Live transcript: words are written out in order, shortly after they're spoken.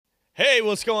Hey,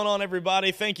 what's going on,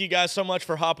 everybody? Thank you guys so much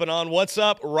for hopping on. What's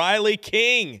up? Riley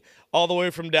King, all the way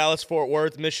from Dallas-Fort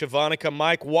Worth. Miss Shavanica,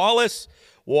 Mike Wallace,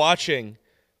 watching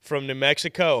from New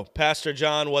Mexico. Pastor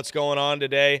John, what's going on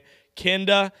today?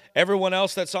 Kenda, everyone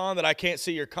else that's on that I can't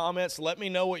see your comments, let me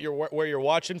know where you're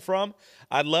watching from.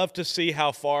 I'd love to see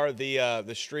how far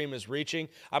the stream is reaching.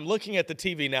 I'm looking at the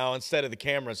TV now instead of the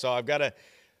camera, so I've got to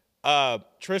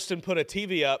Tristan put a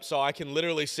TV up so I can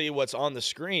literally see what's on the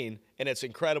screen, and it's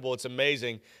incredible. It's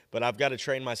amazing, but I've got to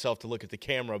train myself to look at the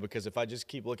camera because if I just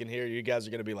keep looking here, you guys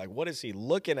are going to be like, what is he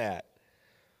looking at?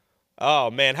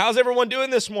 Oh, man. How's everyone doing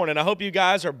this morning? I hope you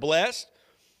guys are blessed.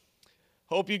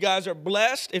 Hope you guys are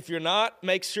blessed. If you're not,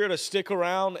 make sure to stick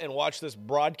around and watch this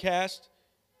broadcast.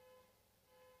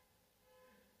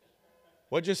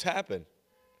 What just happened?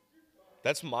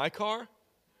 That's my car?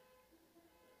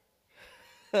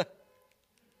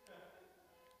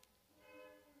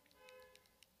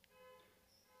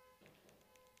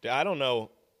 I don't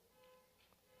know.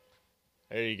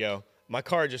 There you go. My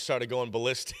car just started going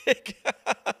ballistic.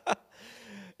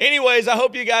 Anyways, I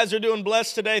hope you guys are doing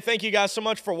blessed today. Thank you guys so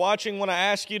much for watching. I want to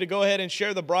ask you to go ahead and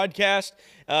share the broadcast.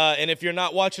 And if you're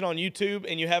not watching on YouTube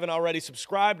and you haven't already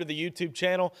subscribed to the YouTube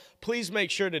channel, please make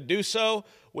sure to do so.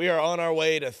 We are on our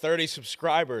way to 30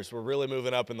 subscribers. We're really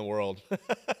moving up in the world.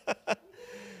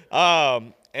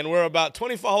 And we're about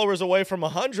 20 followers away from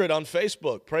 100 on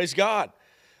Facebook. Praise God.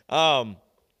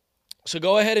 So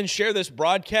go ahead and share this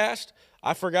broadcast.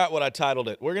 I forgot what I titled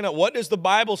it. What does the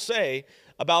Bible say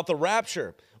about the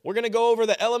rapture? We're going to go over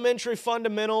the elementary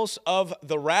fundamentals of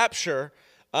the rapture,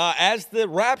 as the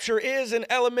rapture is an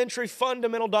elementary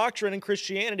fundamental doctrine in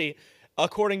Christianity,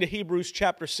 according to Hebrews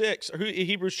chapter 6, or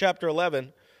Hebrews chapter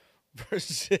 11, verse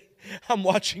 6. I'm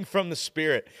watching from the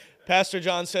Spirit. Pastor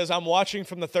John says, I'm watching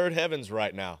from the third heavens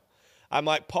right now. I'm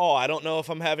like, Paul, I don't know if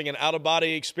I'm having an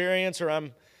out-of-body experience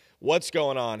or what's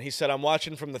going on? He said, I'm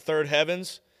watching from the third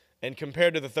heavens, and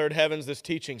compared to the third heavens, this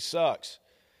teaching sucks.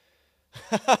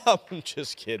 I'm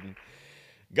just kidding.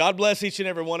 God bless each and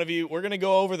every one of you. We're going to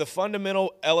go over the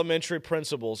fundamental elementary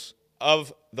principles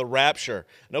of the rapture.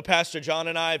 I know Pastor John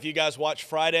and I, if you guys watched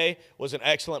Friday, was an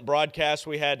excellent broadcast.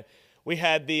 We had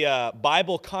the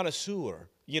Bible connoisseur,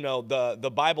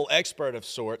 the Bible expert of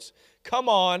sorts, come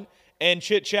on and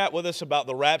chit-chat with us about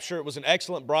the rapture. It was an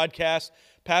excellent broadcast.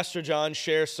 Pastor John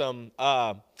shares some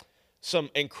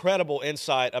incredible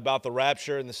insight about the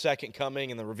rapture and the second coming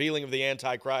and the revealing of the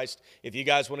Antichrist. If you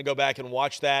guys want to go back and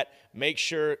watch that, make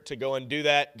sure to go and do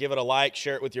that. Give it a like,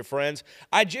 share it with your friends.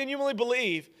 I genuinely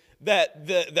believe that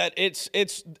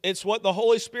it's what the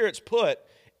Holy Spirit's put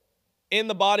in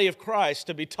the body of Christ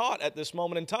to be taught at this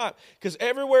moment in time. Because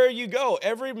everywhere you go,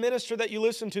 every minister that you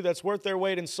listen to that's worth their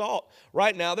weight in salt,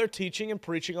 right now they're teaching and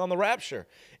preaching on the rapture.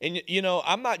 And,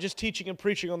 I'm not just teaching and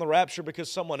preaching on the rapture because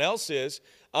someone else is.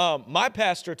 My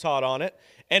pastor taught on it,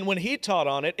 and when he taught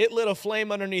on it, it lit a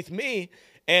flame underneath me,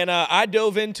 and I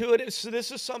dove into it. So this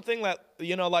is something that,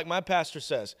 like my pastor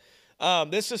says,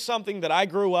 this is something that I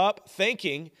grew up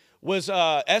thinking was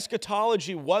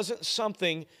eschatology wasn't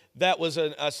something that was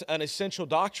an essential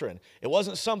doctrine. It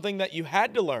wasn't something that you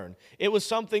had to learn. It was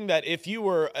something that if you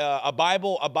were a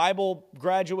Bible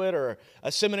graduate or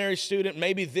a seminary student,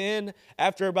 maybe then,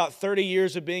 after about 30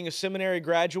 years of being a seminary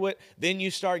graduate, then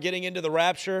you start getting into the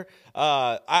rapture.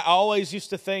 I always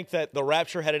used to think that the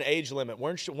rapture had an age limit.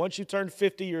 Once you turned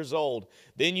 50 years old,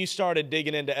 then you started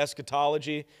digging into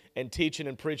eschatology and teaching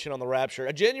and preaching on the rapture.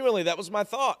 Genuinely, that was my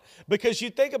thought. Because you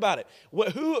think about it,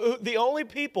 the only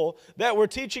people that were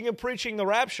teaching and preaching the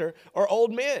rapture are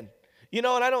old men. And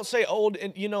I don't say old,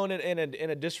 in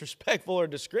a disrespectful or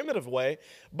discriminative way,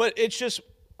 but it's just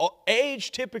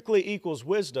age typically equals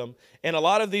wisdom. And a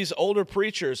lot of these older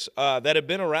preachers that have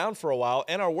been around for a while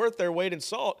and are worth their weight in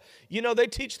salt, they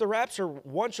teach the rapture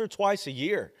once or twice a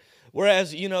year.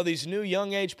 Whereas, these new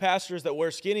young age pastors that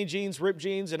wear skinny jeans, ripped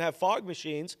jeans, and have fog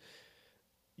machines,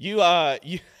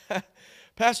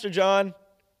 Pastor John,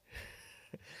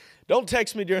 don't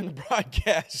text me during the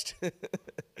broadcast.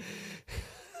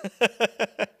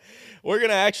 We're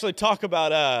going to actually talk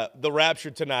about the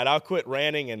rapture tonight. I'll quit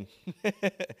ranting and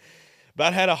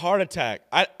about had a heart attack.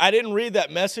 I didn't read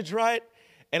that message right,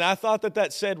 and I thought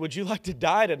that said, would you like to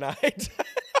die tonight?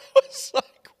 I was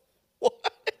like, what?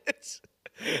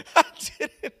 I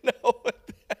didn't know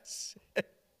what that said.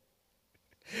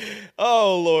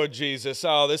 Oh, Lord Jesus.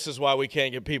 Oh, this is why we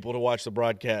can't get people to watch the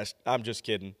broadcast. I'm just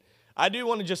kidding. I do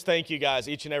want to just thank you guys,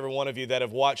 each and every one of you that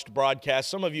have watched broadcasts.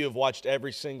 Some of you have watched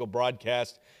every single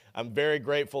broadcast. I'm very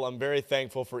grateful. I'm very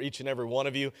thankful for each and every one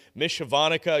of you. Miss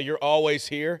Shavanica, you're always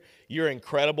here. You're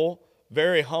incredible.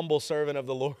 Very humble servant of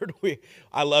the Lord.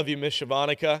 I love you, Miss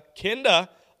Shavanica. Kenda,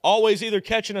 always either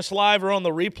catching us live or on the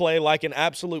replay like an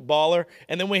absolute baller.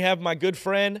 And then we have my good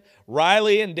friend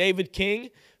Riley and David King,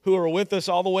 who are with us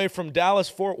all the way from Dallas,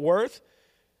 Fort Worth.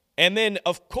 And then,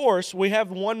 of course, we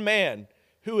have one man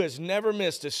who has never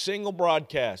missed a single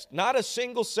broadcast, not a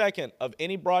single second of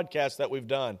any broadcast that we've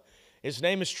done. His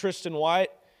name is Tristan White,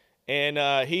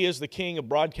 and he is the king of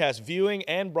broadcast viewing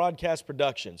and broadcast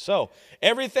production. So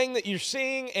everything that you're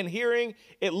seeing and hearing,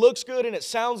 it looks good and it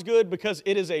sounds good because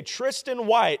it is a Tristan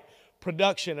White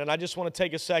production. And I just want to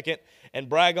take a second and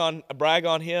brag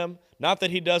on him. Not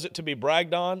that he does it to be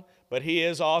bragged on, but he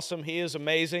is awesome. He is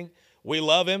amazing. We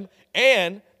love him.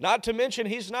 And not to mention,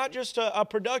 he's not just a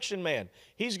production man.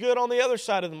 He's good on the other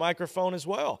side of the microphone as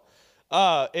well.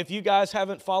 If you guys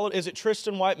haven't followed, is it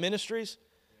Tristan White Ministries?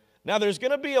 Now, there's going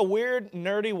to be a weird,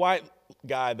 nerdy white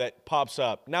guy that pops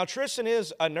up. Now, Tristan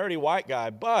is a nerdy white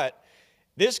guy, but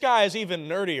this guy is even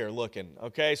nerdier looking,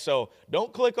 okay? So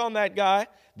don't click on that guy.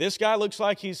 This guy looks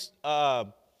like he's, he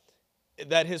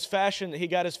got his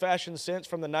fashion sense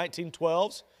from the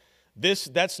 1912s.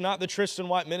 That's not the Tristan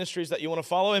White Ministries that you want to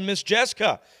follow. And Miss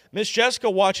Jessica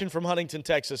watching from Huntington,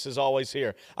 Texas is always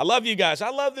here. I love you guys. I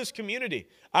love this community.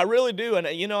 I really do. And,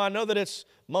 you know, I know that it's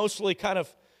mostly kind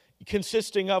of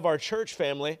consisting of our church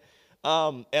family,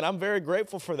 and I'm very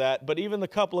grateful for that. But even the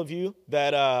couple of you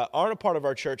that aren't a part of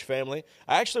our church family,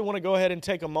 I actually want to go ahead and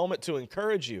take a moment to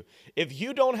encourage you. If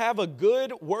you don't have a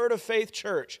good Word of Faith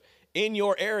church in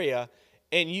your area,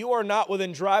 and you are not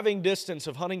within driving distance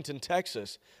of Huntington,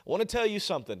 Texas, I want to tell you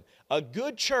something. A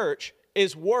good church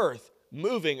is worth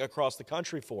moving across the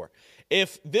country for.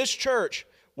 If this church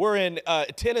were in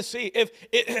Tennessee,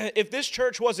 if this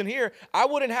church wasn't here, I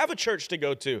wouldn't have a church to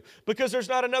go to because there's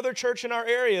not another church in our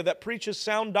area that preaches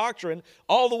sound doctrine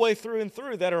all the way through and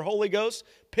through that are Holy Ghost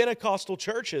Pentecostal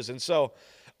churches. And so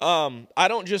I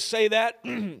don't just say that,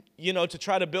 you know, to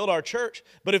try to build our church,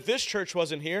 but if this church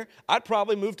wasn't here, I'd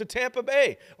probably move to Tampa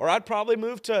Bay, or I'd probably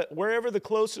move to wherever the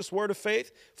closest Word of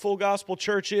Faith, full gospel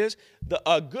church is.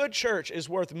 A good church is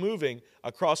worth moving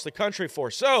across the country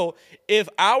for. So if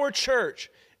our church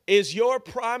is your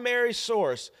primary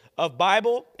source of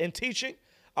Bible and teaching,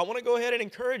 I want to go ahead and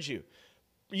encourage you.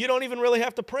 You don't even really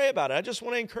have to pray about it. I just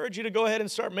want to encourage you to go ahead and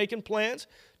start making plans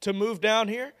to move down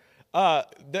here.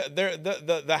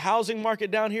 The housing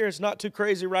market down here is not too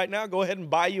crazy right now. Go ahead and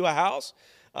buy you a house.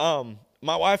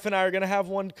 My wife and I are going to have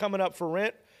one coming up for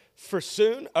rent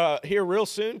here real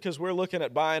soon, because we're looking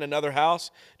at buying another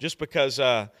house just because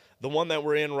the one that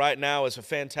we're in right now is a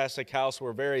fantastic house.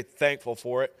 We're very thankful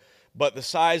for it, but the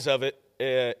size of it,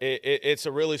 it's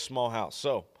a really small house.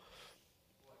 So,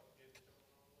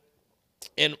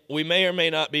 and we may or may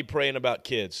not be praying about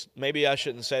kids. Maybe I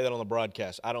shouldn't say that on the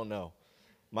broadcast. I don't know.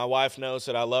 My wife knows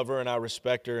that I love her and I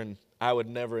respect her, and I would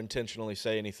never intentionally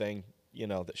say anything, you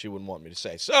know, that she wouldn't want me to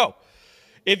say. So,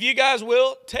 if you guys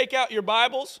will, take out your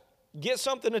Bibles, get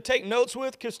something to take notes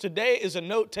with, because today is a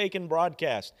note-taking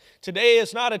broadcast. Today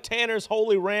is not a Tanner's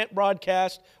Holy Rant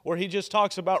broadcast where he just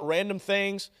talks about random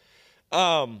things.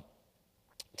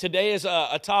 Today is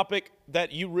a topic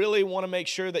that you really want to make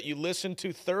sure that you listen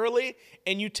to thoroughly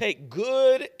and you take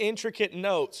good, intricate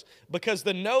notes, because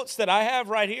the notes that I have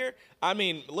right here, I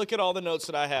mean, look at all the notes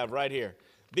that I have right here.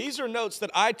 These are notes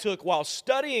that I took while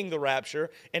studying the rapture,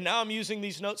 and now I'm using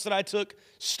these notes that I took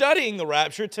studying the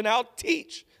rapture to now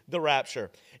teach the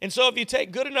rapture. And so if you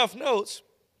take good enough notes,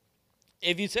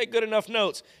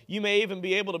 you may even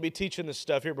be able to be teaching this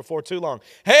stuff here before too long.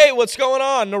 Hey, what's going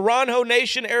on? Naranjo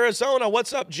Nation, Arizona.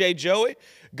 What's up, Jay Joey?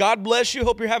 God bless you.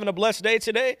 Hope you're having a blessed day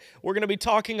today. We're going to be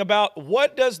talking about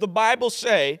what does the Bible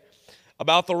say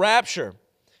about the rapture.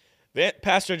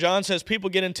 Pastor John says people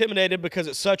get intimidated because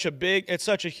it's such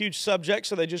a huge subject,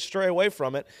 so they just stray away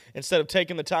from it instead of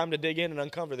taking the time to dig in and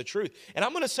uncover the truth. And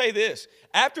I'm going to say this.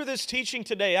 After this teaching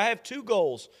today, I have two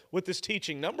goals with this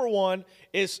teaching. Number one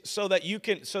is so that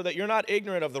you're not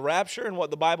ignorant of the rapture and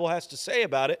what the Bible has to say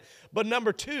about it. But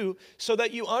number two, so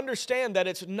that you understand that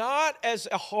it's not as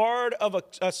hard of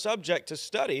a subject to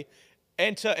study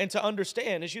and to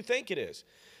understand as you think it is.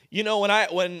 You know,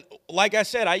 like I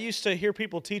said, I used to hear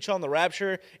people teach on the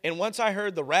rapture, and once I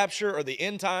heard the rapture or the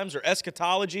end times or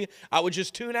eschatology, I would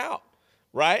just tune out,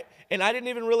 right? And I didn't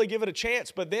even really give it a chance.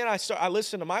 But then I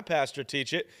listened to my pastor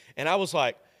teach it, and I was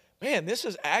like, man, this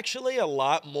is actually a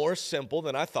lot more simple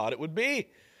than I thought it would be.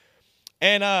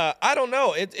 And I don't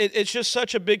know, it's just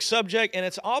such a big subject, and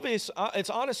it's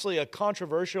honestly a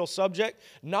controversial subject.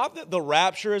 Not that the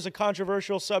rapture is a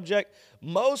controversial subject.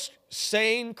 Most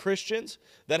sane Christians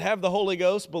that have the Holy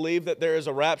Ghost believe that there is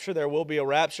a rapture, there will be a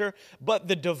rapture. But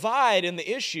the divide in the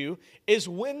issue is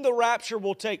when the rapture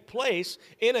will take place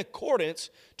in accordance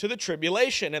to the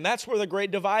tribulation. And that's where the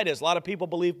great divide is. A lot of people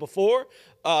believe before.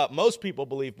 Most people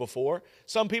believe before.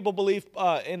 Some people believe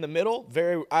in the middle.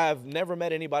 I've never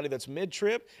met anybody that's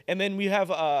mid-trib. And then we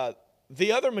have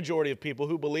the other majority of people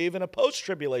who believe in a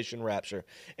post-tribulation rapture.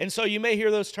 And so you may hear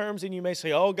those terms and you may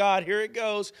say, oh God, here it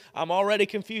goes. I'm already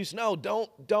confused. No, don't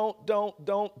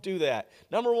do that.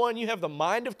 Number one, you have the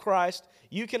mind of Christ.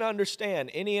 You can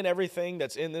understand any and everything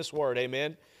that's in this word.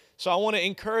 Amen. So I want to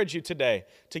encourage you today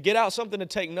to get out something to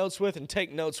take notes with and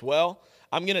take notes well.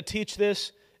 I'm going to teach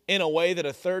this in a way that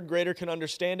a third grader can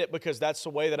understand it because that's the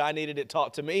way that I needed it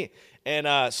taught to me.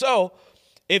 And so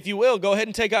if you will, go ahead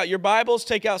and take out your Bibles,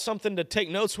 take out something to take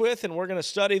notes with, and we're going to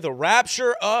study the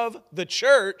rapture of the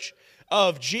church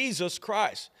of Jesus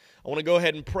Christ. I want to go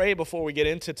ahead and pray before we get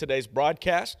into today's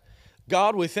broadcast.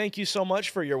 God, we thank you so much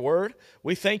for your word.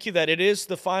 We thank you that it is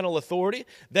the final authority,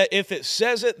 that if it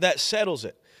says it, that settles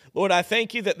it. Lord, I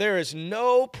thank you that there is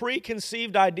no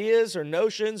preconceived ideas or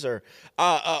notions or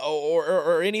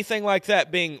anything like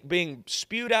that being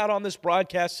spewed out on this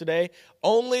broadcast today.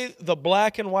 Only the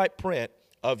black and white print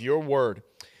of your word.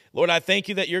 Lord, I thank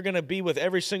you that you're going to be with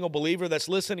every single believer that's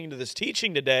listening to this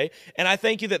teaching today, and I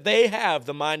thank you that they have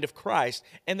the mind of Christ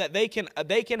and that they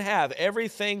can have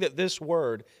everything that this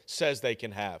word says they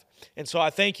can have. And so I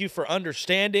thank you for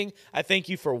understanding. I thank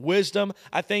you for wisdom.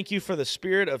 I thank you for the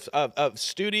spirit of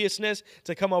studiousness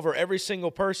to come over every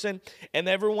single person, and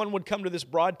everyone would come to this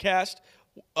broadcast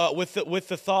with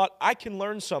the thought, I can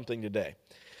learn something today.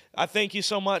 I thank you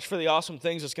so much for the awesome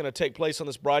things that's going to take place on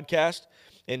this broadcast.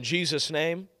 In Jesus'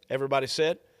 name, everybody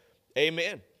said,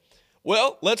 amen.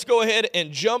 Well, let's go ahead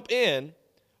and jump in.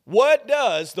 What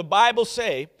does the Bible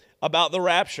say about the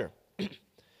rapture?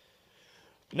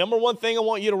 Number one thing I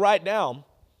want you to write down,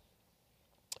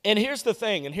 and here's the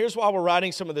thing, and here's why we're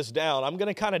writing some of this down. I'm going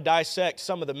to kind of dissect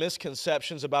some of the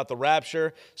misconceptions about the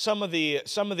rapture, some of the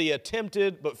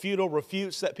attempted but futile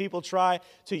refutes that people try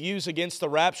to use against the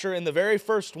rapture. And the very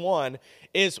first one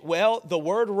is, well, the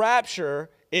word rapture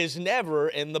is never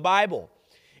in the Bible.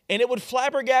 And it would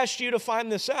flabbergast you to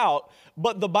find this out,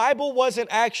 but the Bible wasn't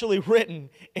actually written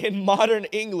in modern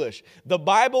English. The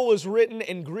Bible was written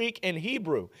in Greek and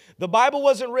Hebrew. The Bible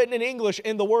wasn't written in English,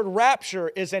 and the word rapture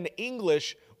is an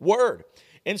English word.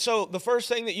 And so the first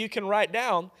thing that you can write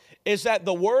down is that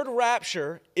the word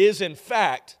rapture is in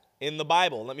fact in the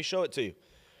Bible. Let me show it to you.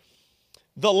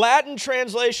 The Latin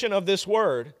translation of this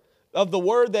word, of the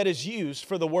word that is used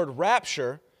for the word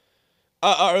rapture,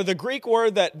 or the Greek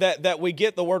word that we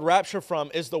get the word rapture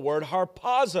from is the word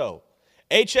harpazo,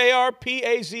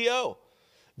 Harpazo.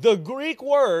 The Greek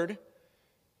word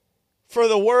for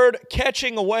the word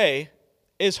catching away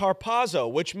is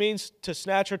harpazo, which means to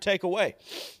snatch or take away.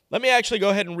 Let me actually go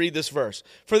ahead and read this verse.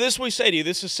 For this we say to you,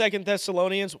 this is 1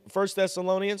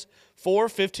 Thessalonians 4,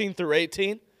 15 through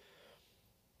 18.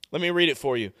 Let me read it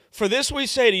for you. For this we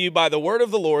say to you by the word of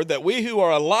the Lord, that we who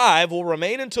are alive will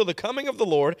remain until the coming of the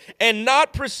Lord, and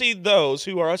not precede those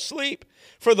who are asleep.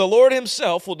 For the Lord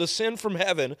himself will descend from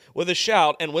heaven with a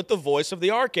shout, and with the voice of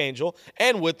the archangel,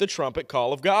 and with the trumpet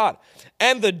call of God.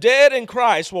 And the dead in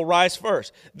Christ will rise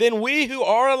first. Then we who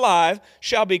are alive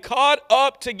shall be caught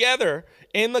up together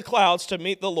in the clouds to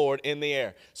meet the Lord in the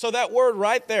air. So that word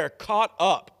right there, caught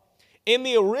up. In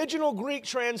the original Greek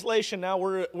translation, now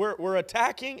we're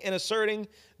attacking and asserting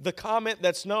the comment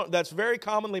that's very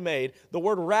commonly made. The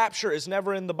word rapture is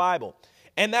never in the Bible.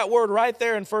 And that word right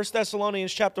there in 1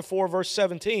 Thessalonians chapter 4, verse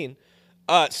 17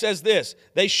 says this,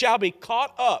 they shall be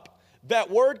caught up.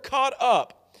 That word caught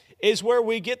up is where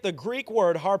we get the Greek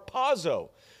word harpazo.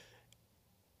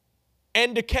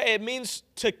 And decay, it means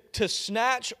to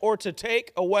snatch or to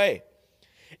take away.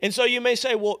 And so you may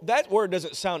say, well, that word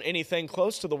doesn't sound anything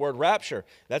close to the word rapture.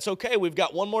 That's okay. We've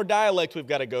got one more dialect we've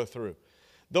got to go through.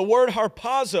 The word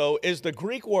harpazo is the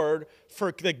Greek word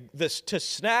for this to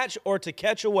snatch or to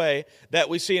catch away that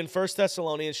we see in 1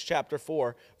 Thessalonians chapter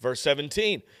 4, verse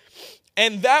 17.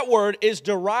 And that word is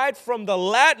derived from the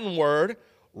Latin word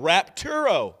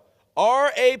rapturo,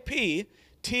 R-A-P-T-U-R-O,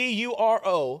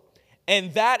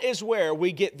 and that is where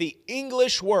we get the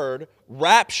English word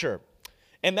rapture.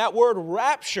 And that word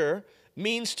rapture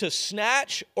means to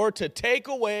snatch or to take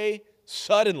away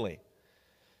suddenly.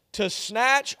 To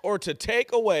snatch or to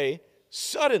take away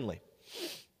suddenly.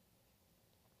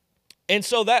 And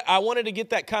so that I wanted to get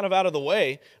that kind of out of the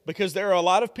way because there are a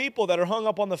lot of people that are hung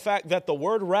up on the fact that the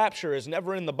word rapture is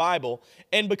never in the Bible.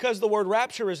 And because the word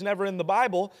rapture is never in the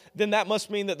Bible, then that must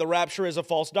mean that the rapture is a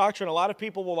false doctrine. A lot of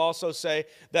people will also say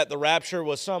that the rapture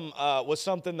was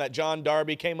something that John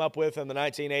Darby came up with in the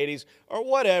 1980s or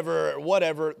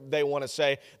whatever they want to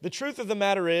say. The truth of the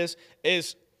matter is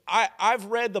I've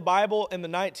read the Bible in the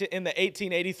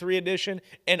 1883 edition,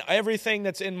 and everything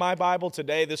that's in my Bible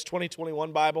today, this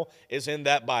 2021 Bible, is in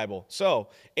that Bible. So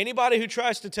anybody who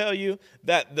tries to tell you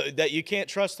that you can't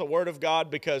trust the Word of God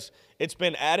because it's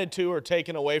been added to or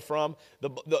taken away from,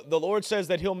 the Lord says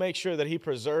that He'll make sure that He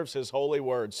preserves His holy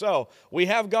Word. So we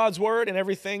have God's Word, and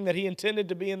everything that He intended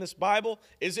to be in this Bible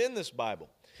is in this Bible.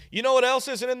 You know what else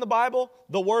isn't in the Bible?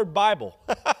 The word Bible.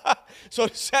 So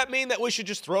does that mean that we should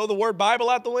just throw the word Bible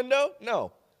out the window?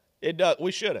 No, it does.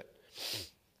 We shouldn't.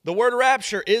 The word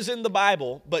rapture is in the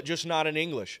Bible, but just not in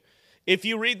English. If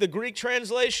you read the Greek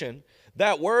translation,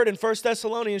 that word in 1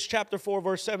 Thessalonians chapter 4,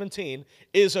 verse 17,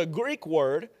 is a Greek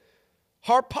word,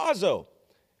 harpazo,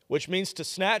 which means to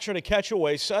snatch or to catch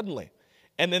away suddenly.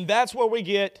 And then that's where we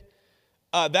get,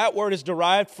 that word is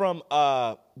derived from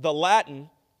the Latin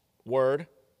word,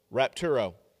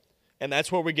 rapturo. And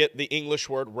that's where we get the English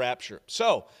word rapture.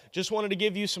 So, just wanted to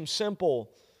give you some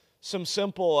simple,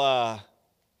 I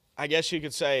guess you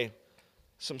could say,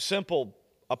 some simple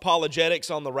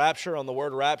apologetics on the rapture, on the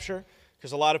word rapture.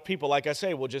 Because a lot of people, like I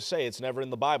say, will just say it's never in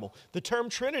the Bible. The term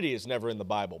Trinity is never in the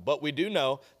Bible. But we do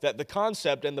know that the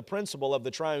concept and the principle of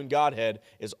the triune Godhead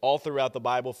is all throughout the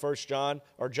Bible. 1 John,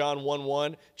 or John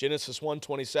 1:1, Genesis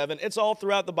 1:27. It's all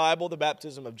throughout the Bible, the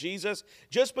baptism of Jesus.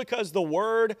 Just because the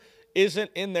word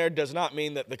isn't in there does not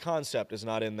mean that the concept is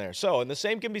not in there. So, and the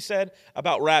same can be said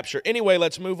about rapture. Anyway,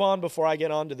 let's move on before I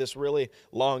get on to this really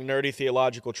long, nerdy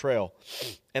theological trail.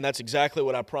 And that's exactly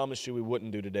what I promised you we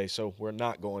wouldn't do today, so we're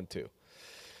not going to.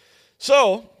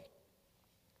 So,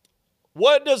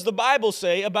 what does the Bible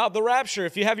say about the rapture?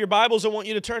 If you have your Bibles, I want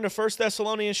you to turn to 1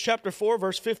 Thessalonians chapter 4,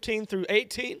 verse 15 through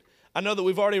 18. I know that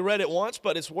we've already read it once,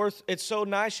 but it's so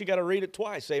nice you got to read it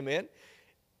twice. Amen.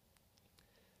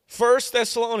 1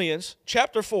 Thessalonians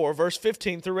chapter 4, verse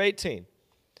 15 through 18.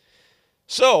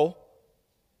 So,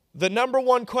 the number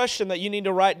one question that you need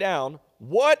to write down,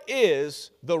 what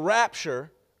is the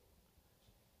rapture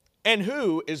and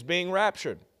who is being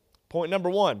raptured? Point number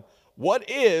one. What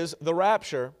is the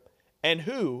rapture and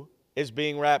who is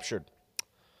being raptured?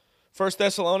 1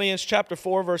 Thessalonians chapter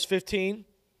 4, verse 15.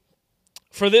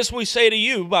 For this we say to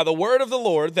you by the word of the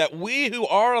Lord, that we who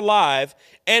are alive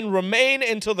and remain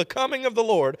until the coming of the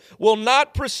Lord will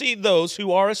not precede those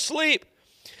who are asleep.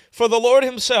 For the Lord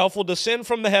himself will descend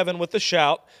from the heaven with a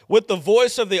shout, with the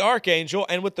voice of the archangel,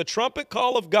 and with the trumpet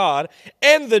call of God,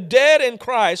 and the dead in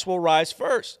Christ will rise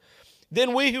first.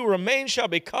 Then we who remain shall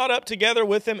be caught up together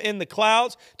with him in the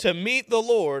clouds to meet the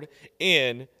Lord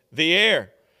in the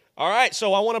air. All right,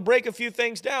 so I want to break a few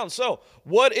things down. So,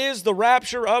 what is the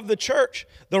rapture of the church?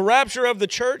 The rapture of the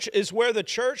church is where the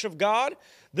church of God,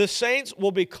 the saints,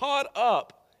 will be caught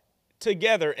up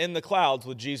together in the clouds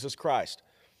with Jesus Christ.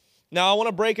 Now, I want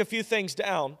to break a few things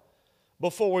down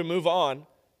before we move on,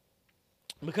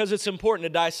 because it's important to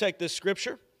dissect this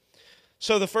scripture.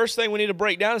 So the first thing we need to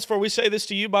break down is, for we say this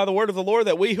to you by the word of the Lord,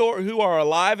 that we who are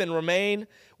alive and remain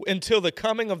until the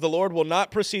coming of the Lord will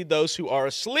not precede those who are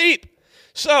asleep.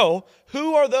 So,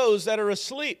 who are those that are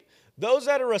asleep? Those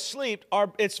that are asleep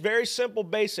it's very simple,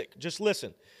 basic. Just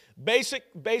listen. Basic.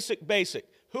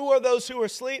 Who are those who are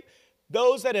asleep?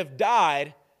 Those that have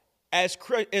died as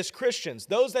Christians.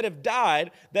 Those that have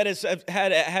died, that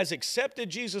has accepted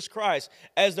Jesus Christ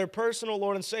as their personal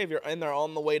Lord and Savior, and they're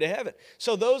on the way to heaven.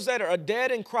 So those that are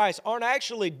dead in Christ aren't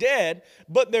actually dead,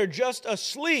 but they're just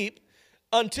asleep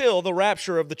until the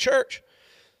rapture of the church.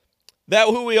 That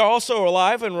who we also are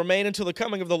alive and remain until the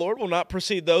coming of the Lord will not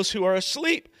precede those who are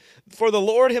asleep. For the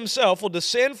Lord himself will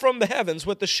descend from the heavens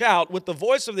with a shout, with the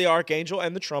voice of the archangel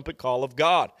and the trumpet call of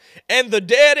God. And the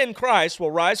dead in Christ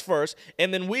will rise first,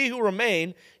 and then we who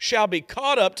remain shall be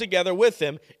caught up together with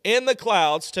them in the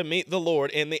clouds to meet the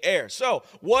Lord in the air. So,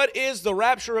 what is the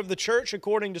rapture of the church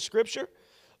according to Scripture?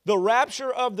 The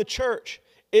rapture of the church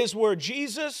is where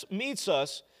Jesus meets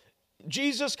us.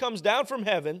 Jesus comes down from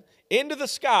heaven into the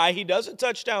sky. He doesn't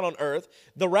touch down on earth.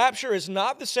 The rapture is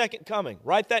not the second coming.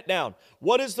 Write that down.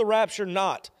 What is the rapture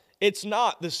not? It's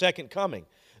not the second coming.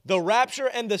 The rapture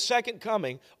and the second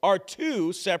coming are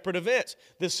two separate events.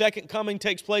 The second coming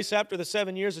takes place after the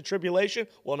 7 years of tribulation.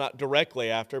 Well, not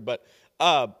directly after, but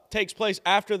takes place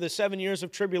after the 7 years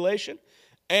of tribulation.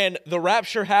 And the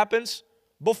rapture happens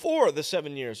before the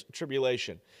 7 years of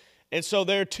tribulation. And so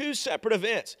there are two separate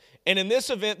events. And in this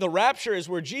event, the rapture is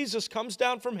where Jesus comes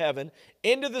down from heaven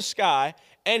into the sky,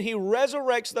 and he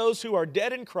resurrects those who are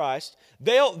dead in Christ.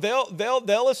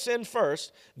 They'll ascend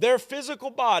first. Their physical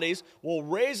bodies will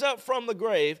raise up from the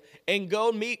grave and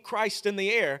go meet Christ in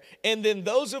the air. And then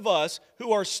those of us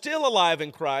who are still alive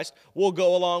in Christ will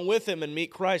go along with him and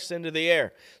meet Christ into the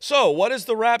air. So what is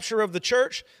the rapture of the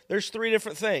church? There's three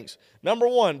different things. Number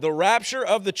one, the rapture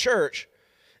of the church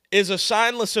is a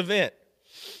signless event.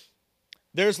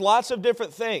 There's lots of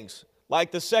different things,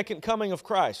 like the second coming of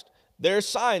Christ. There's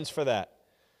signs for that.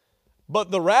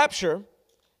 But the rapture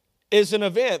is an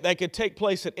event that could take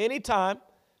place at any time,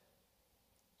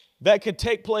 that could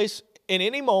take place in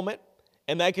any moment,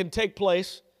 and that can take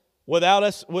place without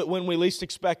us when we least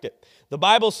expect it. The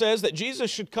Bible says that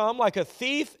Jesus should come like a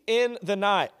thief in the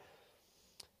night.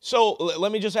 So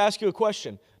let me just ask you a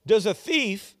question. Does a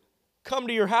thief come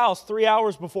to your house 3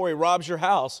 hours before he robs your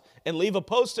house and leave a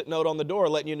Post-it note on the door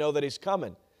letting you know that he's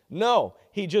coming? No,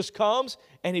 he just comes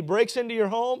and he breaks into your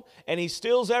home and he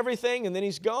steals everything and then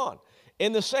he's gone.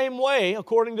 In the same way,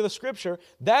 according to the Scripture,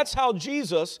 that's how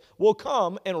Jesus will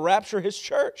come and rapture his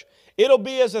church. It'll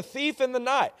be as a thief in the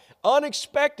night,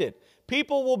 unexpected.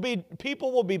 People will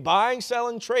be buying,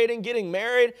 selling, trading, getting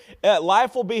married.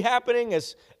 Life will be happening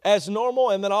as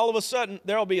normal, and then all of a sudden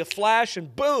there'll be a flash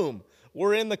and boom,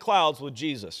 we're in the clouds with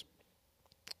Jesus.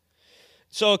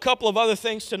 So a couple of other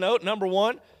things to note. Number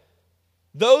one,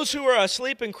 those who are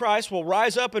asleep in Christ will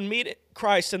rise up and meet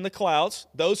Christ in the clouds.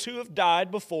 Those who have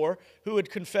died before, who had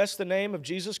confessed the name of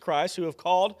Jesus Christ, who have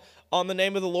called on the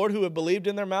name of the Lord, who have believed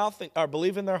in their mouth, or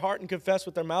believe in their heart and confess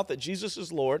with their mouth that Jesus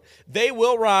is Lord, they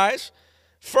will rise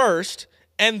first,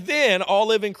 and then all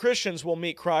living Christians will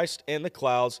meet Christ in the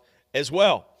clouds as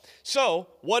well. So,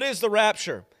 what is the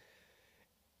rapture?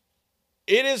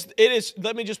 It is,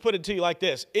 let me just put it to you like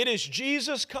this. It is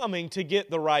Jesus coming to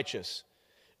get the righteous.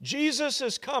 Jesus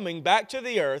is coming back to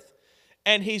the earth,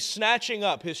 and he's snatching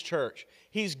up his church.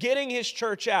 He's getting his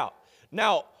church out.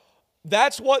 Now,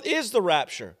 that's what is the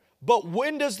rapture. But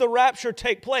when does the rapture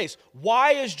take place?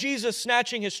 Why is Jesus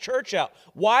snatching his church out?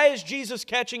 Why is Jesus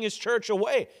catching his church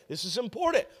away? This is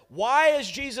important. Why is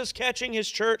Jesus catching his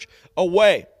church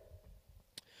away?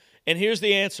 And here's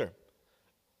the answer.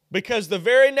 Because the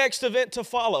very next event to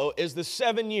follow is the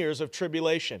 7 years of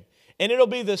tribulation. And it'll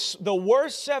be the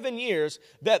worst 7 years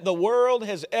that the world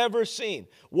has ever seen.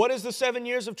 What is the 7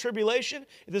 years of tribulation?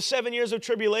 The 7 years of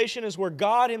tribulation is where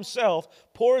God himself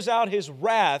pours out his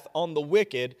wrath on the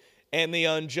wicked and the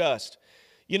unjust.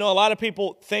 You know, a lot of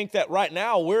people think that right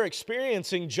now we're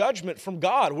experiencing judgment from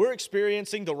God. We're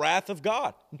experiencing the wrath of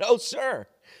God. No, sir.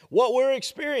 What we're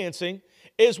experiencing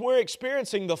is we're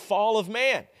experiencing the fall of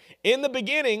man. In the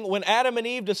beginning, when Adam and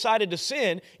Eve decided to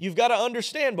sin, you've got to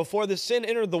understand, before the sin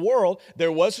entered the world,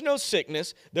 there was no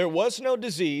sickness, there was no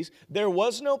disease, there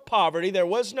was no poverty, there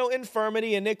was no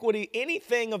infirmity, iniquity,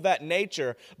 anything of that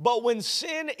nature. But when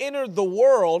sin entered the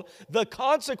world, the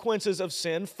consequences of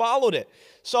sin followed it.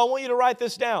 So I want you to write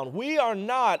this down. We are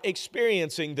not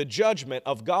experiencing the judgment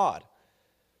of God.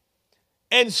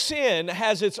 And sin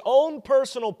has its own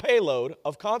personal payload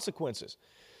of consequences.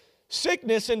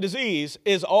 Sickness and disease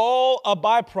is all a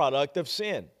byproduct of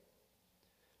sin.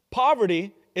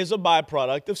 Poverty is a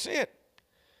byproduct of sin.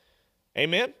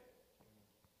 Amen?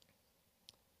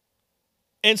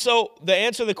 And so the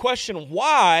answer to the question,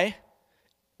 why,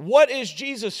 what is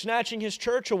Jesus snatching his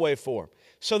church away for?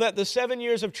 So that the 7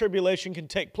 years of tribulation can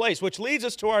take place, which leads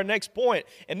us to our next point.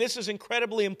 And this is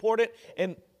incredibly important,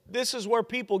 and this is where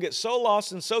people get so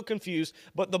lost and so confused.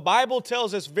 But the Bible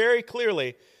tells us very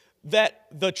clearly that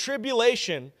the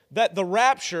tribulation, that the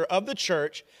rapture of the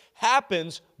church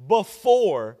happens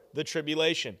before the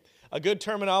tribulation. A good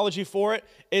terminology for it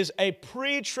is a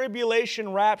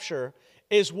pre-tribulation rapture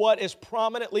is what is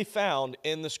prominently found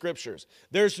in the Scriptures.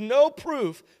 There's no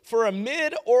proof for a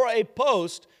mid or a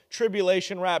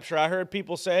post-tribulation rapture. I heard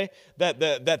people say that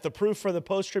the proof for the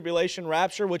post-tribulation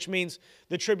rapture, which means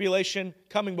the tribulation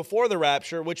coming before the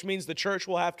rapture, which means the church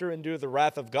will have to endure the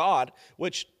wrath of God,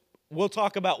 which we'll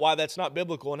talk about why that's not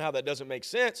biblical and how that doesn't make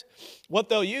sense. What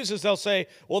they'll use is they'll say,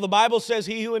 well, the Bible says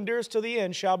he who endures to the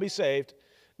end shall be saved.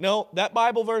 No, that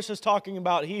Bible verse is talking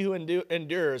about he who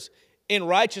endures in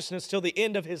righteousness till the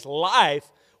end of his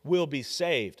life will be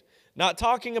saved. Not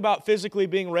talking about physically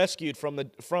being rescued from the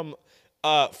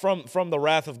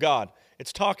wrath of God.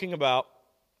 It's talking about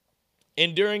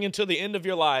enduring until the end of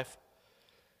your life,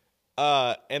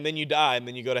 and then you die, and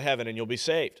then you go to heaven, and you'll be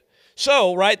saved.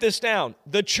 So, write this down.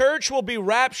 The church will be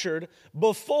raptured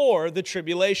before the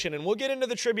tribulation. And we'll get into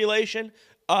the tribulation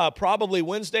probably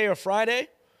Wednesday or Friday.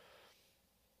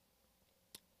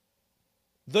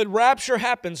 The rapture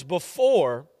happens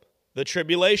before the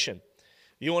tribulation.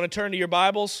 You want to turn to your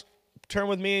Bibles? Turn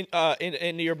with me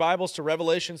into your Bibles to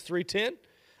Revelations 3:10.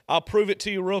 I'll prove it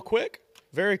to you real quick,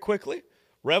 very quickly.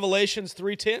 Revelations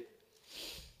 3:10.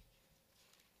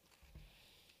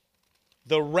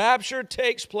 The rapture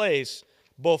takes place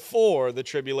before the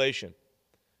tribulation.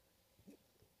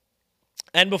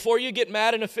 And before you get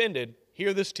mad and offended,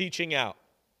 hear this teaching out.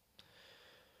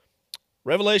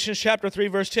 Revelation chapter 3,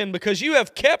 verse 10, because you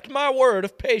have kept my word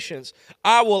of patience,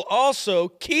 I will also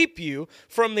keep you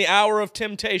from the hour of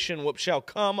temptation which shall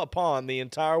come upon the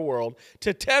entire world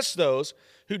to test those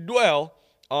who dwell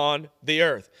on the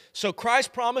earth. So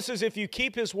Christ promises if you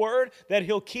keep his word that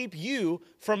he'll keep you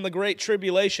from the great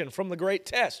tribulation, from the great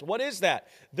test. What is that?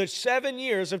 The 7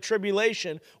 years of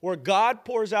tribulation where God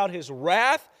pours out his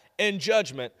wrath and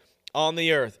judgment on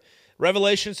the earth.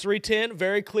 Revelations 3:10,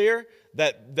 very clear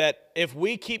that if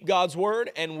we keep God's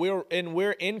word and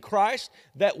we're in Christ,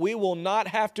 that we will not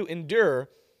have to endure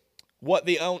what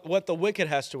the wicked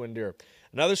has to endure.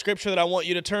 Another scripture that I want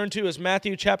you to turn to is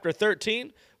Matthew chapter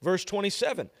 13, verse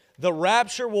 27. The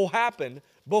rapture will happen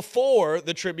before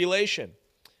the tribulation.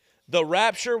 The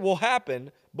rapture will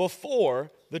happen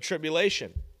before the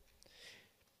tribulation.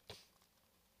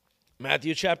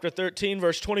 Matthew chapter 13,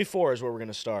 verse 24 is where we're going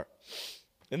to start.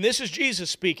 And this is Jesus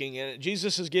speaking, and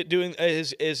Jesus is doing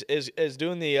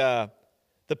the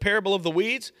parable of the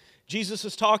weeds. Jesus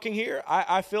is talking here.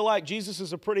 I feel like Jesus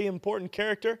is a pretty important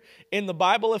character in the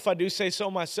Bible, if I do say so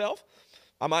myself.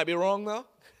 I might be wrong, though.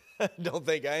 Don't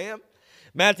think I am.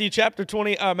 Matthew chapter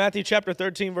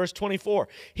 13, verse 24.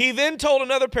 He then told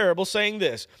another parable, saying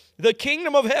this, the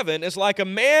kingdom of heaven is like a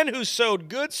man who sowed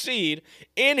good seed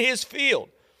in his field.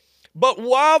 But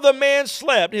while the man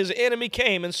slept, his enemy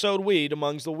came and sowed weed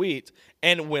amongst the wheat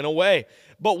and went away.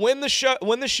 But when the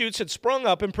shoots had sprung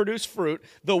up and produced fruit,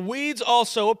 the weeds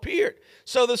also appeared.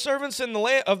 So the servants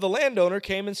of the landowner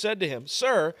came and said to him,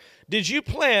 Sir, did you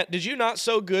not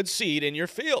sow good seed in your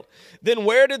field? Then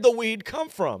where did the weed come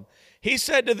from? He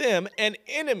said to them, An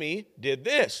enemy did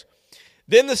this.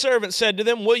 Then the servant said to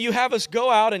them, Will you have us go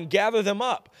out and gather them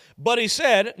up? But he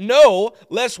said, No,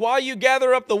 lest while you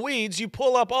gather up the weeds, you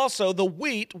pull up also the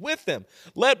wheat with them.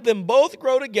 Let them both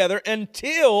grow together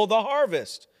until the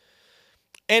harvest.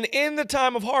 And in the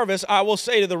time of harvest, I will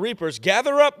say to the reapers,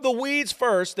 Gather up the weeds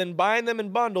first, then bind them in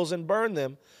bundles and burn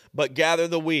them, but gather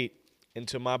the wheat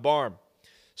into my barn.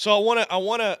 So I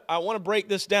want to break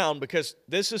this down because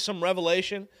this is some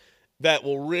revelation that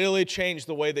will really change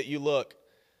the way that you look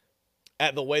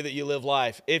at the way that you live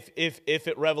life, if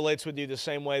it revelates with you the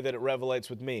same way that it revelates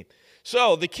with me.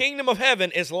 So the kingdom of heaven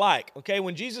is like, okay,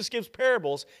 when Jesus gives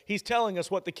parables, he's telling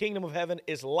us what the kingdom of heaven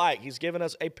is like. He's given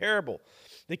us a parable.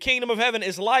 The kingdom of heaven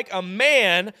is like a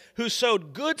man who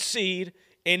sowed good seed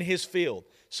in his field.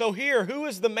 So here, who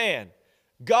is the man?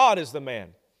 God is the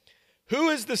man. Who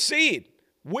is the seed?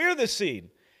 We're the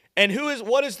seed. And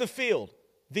what is the field?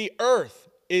 The earth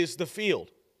is the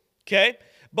field. Okay?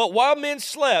 But while men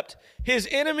slept, his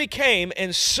enemy came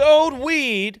and sowed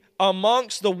weed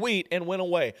amongst the wheat and went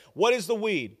away. What is the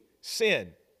weed?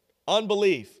 Sin,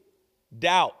 unbelief,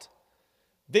 doubt,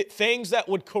 things that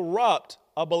would corrupt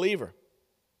a believer.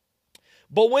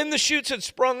 But when the shoots had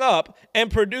sprung up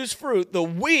and produced fruit, the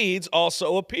weeds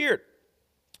also appeared.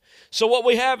 So what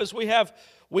we have is we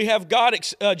have God,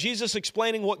 Jesus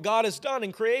explaining what God has done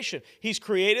in creation. He's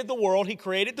created the world. He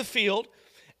created the field.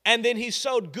 And then he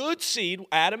sowed good seed,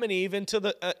 Adam and Eve, into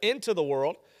the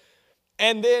world.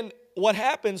 And then what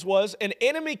happens was an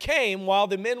enemy came while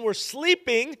the men were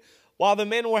sleeping, while the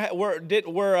men were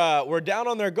down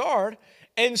on their guard,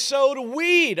 and sowed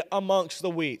weed amongst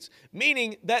the weeds,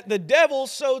 meaning that the devil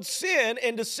sowed sin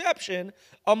and deception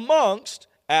amongst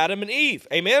Adam and Eve.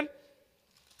 Amen?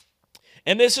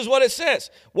 And this is what it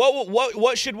says.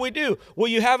 What should we do? Will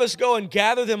you have us go and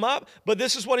gather them up? But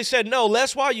this is what he said. No,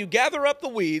 lest while you gather up the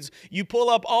weeds, you pull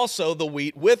up also the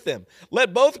wheat with them.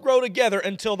 Let both grow together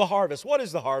until the harvest. What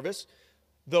is the harvest?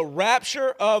 The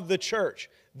rapture of the church.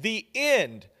 The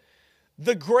end.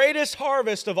 The greatest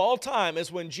harvest of all time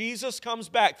is when Jesus comes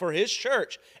back for his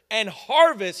church and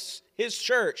harvests his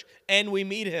church, and we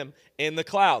meet him in the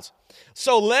clouds.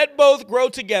 So let both grow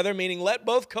together, meaning let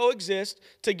both coexist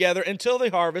together until the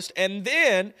harvest. And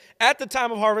then at the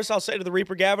time of harvest, I'll say to the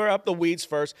reaper, gather up the weeds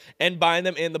first and bind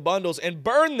them in the bundles and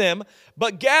burn them,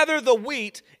 but gather the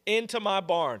wheat into my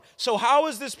barn. So how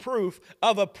is this proof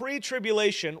of a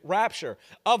pre-tribulation rapture,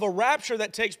 of a rapture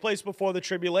that takes place before the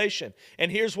tribulation?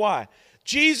 And here's why.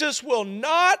 Jesus will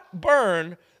not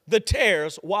burn the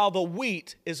tares while the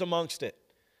wheat is amongst it.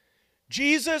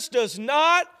 Jesus does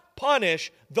not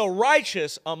punish the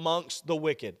righteous amongst the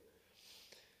wicked.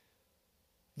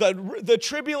 The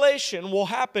tribulation will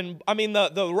happen,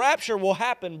 the rapture will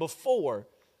happen before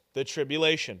the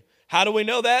tribulation. How do we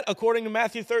know that? According to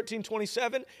Matthew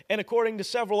 13:27 and according to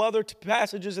several other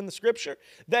passages in the Scripture,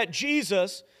 that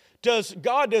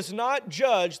God does not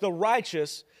judge the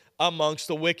righteous amongst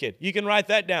the wicked. You can write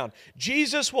that down.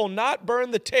 Jesus will not burn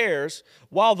the tares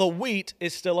while the wheat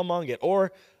is still among it.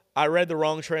 Or, I read the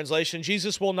wrong translation,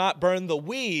 Jesus will not burn the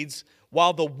weeds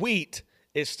while the wheat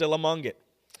is still among it.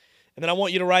 And then I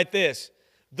want you to write this.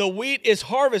 The wheat is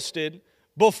harvested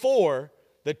before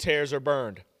the tares are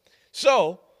burned.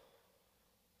 So,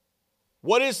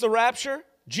 what is the rapture?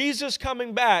 Jesus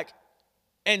coming back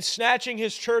and snatching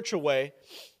his church away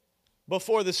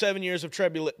before the 7 years of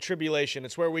tribulation.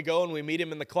 It's where we go and we meet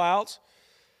him in the clouds.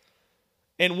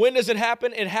 And when does it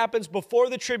happen? It happens before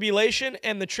the tribulation,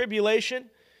 and the tribulation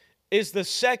is the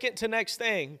second to next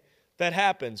thing that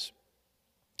happens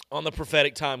on the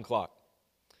prophetic time clock.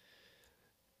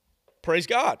 Praise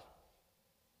God.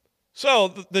 So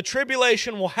the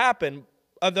tribulation will happen.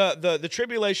 The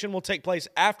tribulation will take place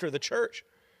after the church.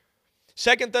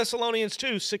 2 Thessalonians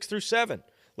 2, 6 through 7.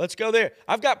 Let's go there.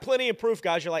 I've got plenty of proof,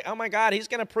 guys. You're like, oh my God, he's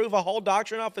going to prove a whole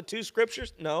doctrine off of 2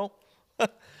 scriptures? No.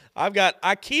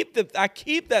 I keep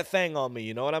that thing on me,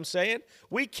 you know what I'm saying?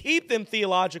 We keep them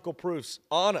theological proofs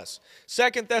on us.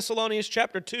 2 Thessalonians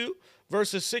chapter 2,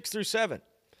 verses 6 through 7.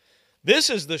 This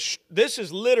is the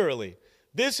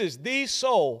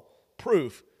sole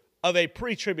proof of a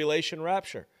pre-tribulation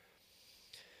rapture.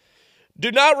 Do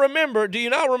you not remember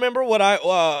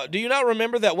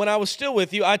that when I was still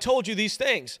with you, I told you these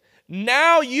things?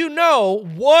 Now you know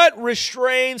what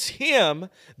restrains him,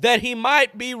 that he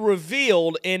might be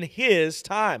revealed in his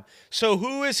time. So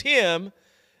who is him?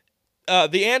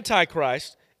 The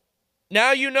Antichrist.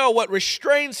 Now you know what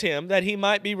restrains him, that he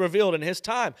might be revealed in his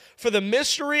time. For the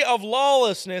mystery of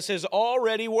lawlessness is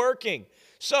already working.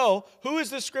 So, who is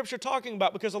this scripture talking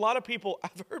about? Because a lot of people,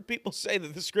 I've heard people say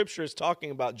that this scripture is talking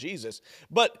about Jesus.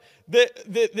 But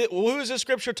who is this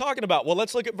scripture talking about? Well,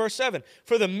 let's look at verse 7.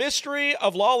 For the mystery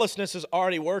of lawlessness is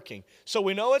already working. So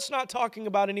we know it's not talking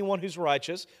about anyone who's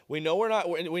righteous. We know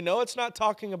it's not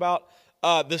talking about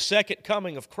the second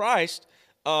coming of Christ.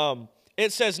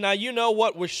 It says, now you know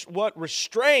what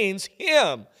restrains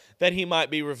him, that he might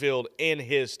be revealed in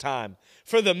his time.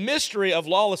 For the mystery of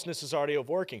lawlessness is already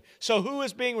working. So who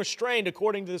is being restrained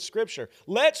according to the Scripture?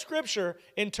 Let Scripture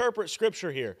interpret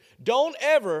Scripture here. Don't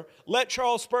ever let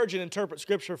Charles Spurgeon interpret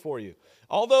Scripture for you.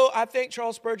 Although I think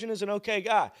Charles Spurgeon is an okay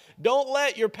guy. Don't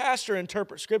let your pastor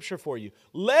interpret Scripture for you.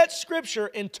 Let Scripture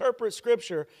interpret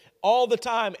Scripture all the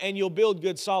time, and you'll build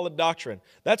good, solid doctrine.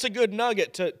 That's a good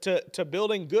nugget to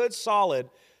building good, solid,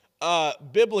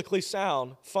 biblically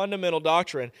sound, fundamental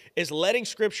doctrine, is letting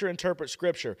Scripture interpret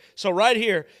Scripture. So right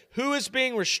here, who is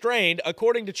being restrained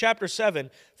according to chapter 7?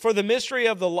 For the mystery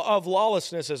of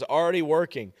lawlessness is already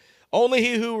working. Only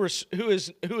he who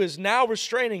is now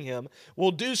restraining him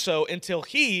will do so until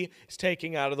he is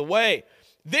taken out of the way.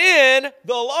 Then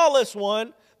the lawless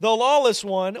one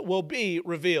will be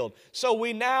revealed. So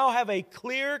we now have a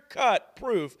clear-cut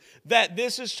proof that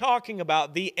this is talking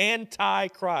about the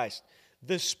Antichrist,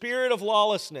 the spirit of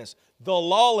lawlessness, the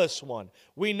lawless one.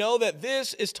 We know that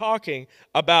this is talking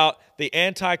about the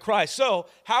Antichrist. So,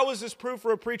 how is this proof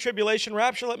for a pre-tribulation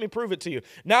rapture? Let me prove it to you.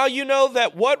 Now you know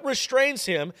that what restrains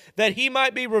him, that he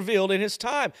might be revealed in his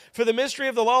time. For the mystery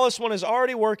of the lawless one is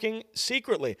already working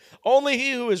secretly. Only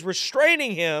he who is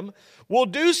restraining him will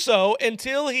do so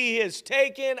until he is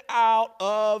taken out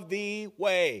of the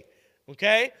way.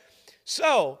 Okay?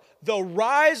 So, the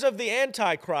rise of the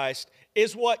Antichrist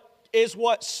is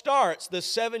what starts the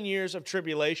 7 years of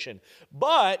tribulation.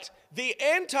 But the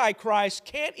Antichrist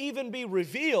can't even be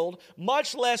revealed,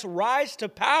 much less rise to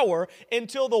power,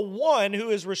 until the one who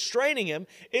is restraining him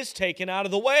is taken out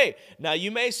of the way. Now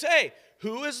you may say,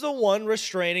 who is the one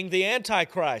restraining the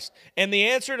Antichrist? And the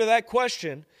answer to that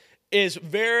question is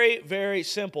very, very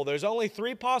simple. There's only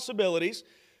 3 possibilities,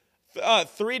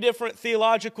 3 different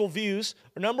theological views.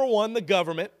 Number 1, the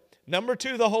government. Number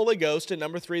 2, the Holy Ghost. And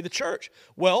number 3, the church.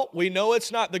 Well, we know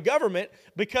it's not the government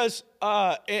because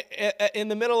in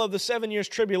the middle of the 7 years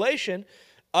tribulation,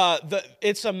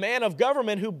 it's a man of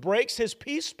government who breaks his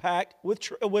peace pact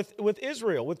with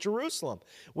Israel, with Jerusalem.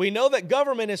 We know that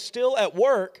government is still at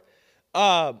work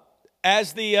as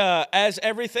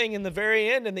everything in the very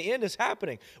end, and the end is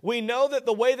happening. We know that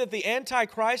the way that the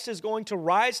Antichrist is going to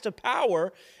rise to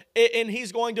power, and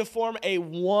he's going to form a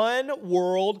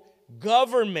one-world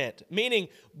government, meaning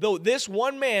though this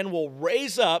one man will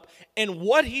raise up, and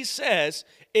what he says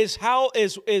is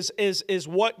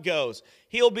what goes.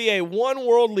 He'll be a one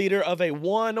world leader of a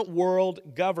one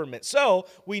world government. So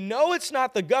we know it's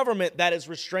not the government that is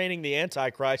restraining the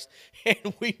Antichrist,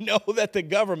 and we know that the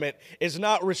government is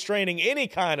not restraining any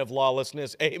kind of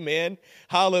lawlessness. Amen.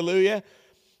 Hallelujah.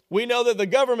 We know that the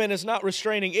government is not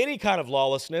restraining any kind of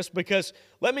lawlessness because,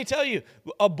 let me tell you,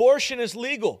 abortion is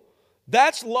legal.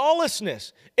 That's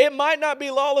lawlessness. It might not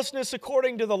be lawlessness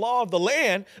according to the law of the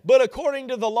land, but according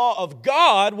to the law of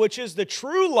God, which is the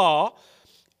true law,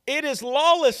 it is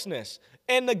lawlessness.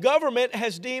 And the government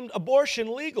has deemed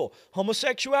abortion legal.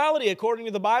 Homosexuality, according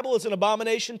to the Bible, is an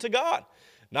abomination to God.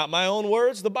 Not my own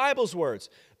words, the Bible's words.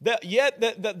 Yet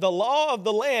the law of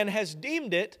the land has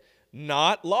deemed it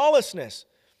not lawlessness.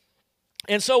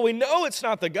 And so we know it's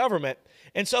not the government.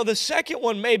 And so the second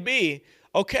one may be,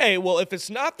 okay, well, if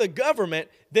it's not the government,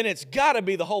 then it's got to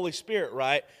be the Holy Spirit,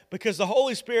 right? Because the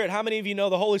Holy Spirit, how many of you know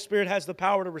the Holy Spirit has the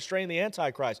power to restrain the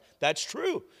Antichrist? That's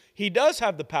true. He does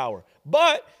have the power.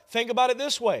 But think about it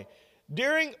this way.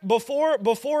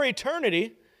 Before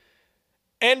eternity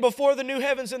and before the new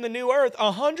heavens and the new earth,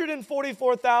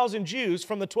 144,000 Jews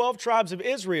from the 12 tribes of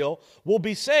Israel will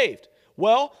be saved.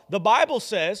 Well, the Bible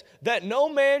says that no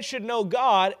man should know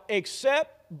God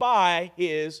except by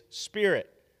His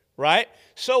Spirit, right?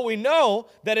 So we know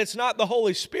that it's not the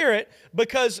Holy Spirit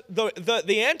because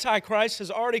the Antichrist has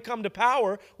already come to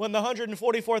power when the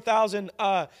 144,000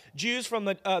 Jews from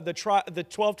the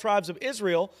 12 tribes of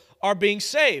Israel are being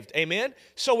saved, amen?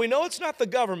 So we know it's not the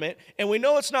government and we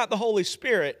know it's not the Holy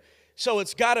Spirit, so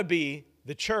it's got to be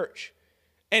the church.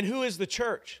 And who is the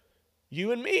church?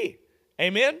 You and me,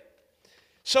 amen?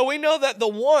 So we know that the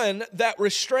one that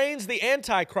restrains the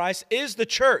Antichrist is the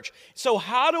church. So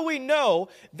how do we know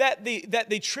that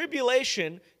the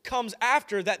tribulation comes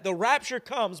after, that the rapture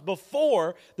comes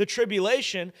before the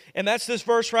tribulation? And that's this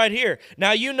verse right here.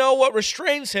 Now you know what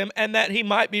restrains him, and that he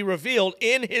might be revealed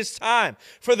in his time.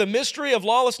 For the mystery of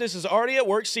lawlessness is already at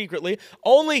work secretly.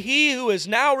 Only he who is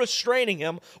now restraining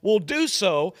him will do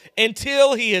so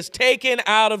until he is taken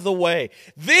out of the way.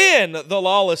 Then the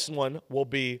lawless one will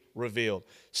be revealed.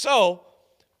 So,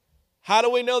 how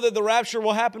do we know that the rapture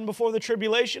will happen before the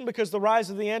tribulation? Because the rise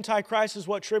of the Antichrist is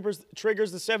what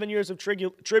triggers the 7 years of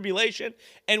tribulation.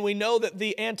 And we know that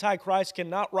the Antichrist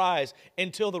cannot rise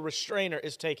until the restrainer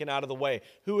is taken out of the way.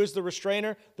 Who is the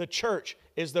restrainer? The church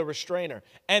is the restrainer.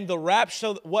 And the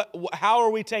rapture, how are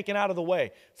we taken out of the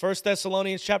way? 1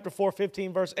 Thessalonians chapter 4,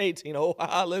 15, verse 18. Oh,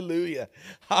 hallelujah.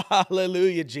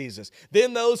 Hallelujah, Jesus.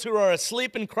 Then those who are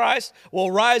asleep in Christ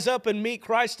will rise up and meet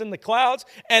Christ in the clouds.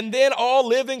 And then all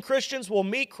living Christians will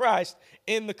meet Christ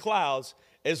in the clouds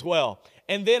as well.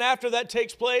 And then after that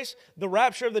takes place, the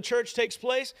rapture of the church takes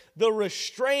place, the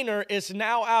restrainer is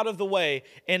now out of the way,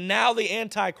 and now the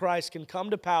Antichrist can come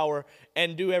to power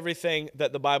and do everything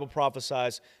that the Bible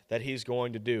prophesies that he's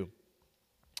going to do.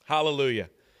 Hallelujah.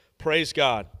 Praise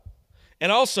God.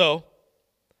 And also,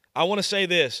 I want to say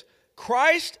this.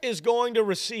 Christ is going to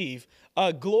receive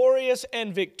a glorious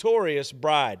and victorious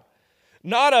bride.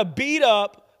 Not a beat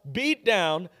up, beat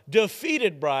down,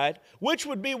 defeated bride, which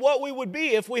would be what we would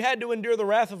be if we had to endure the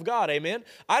wrath of God. Amen.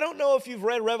 I don't know if you've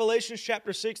read Revelation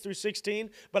chapter 6 through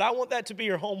 16, but I want that to be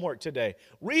your homework today.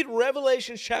 Read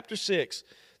Revelation chapter 6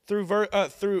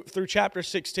 through chapter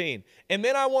 16. And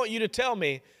then I want you to tell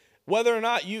me whether or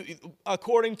not you,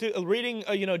 according to reading,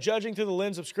 judging through the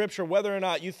lens of Scripture, whether or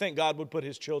not you think God would put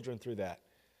His children through that.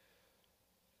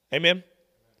 Amen.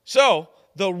 So,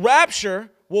 the rapture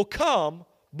will come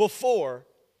before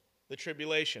the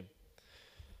tribulation.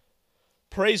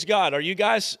 Praise God. Are you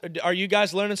guys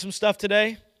learning some stuff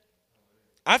today?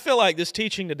 I feel like this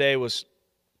teaching today was,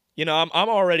 I'm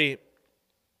already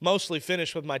mostly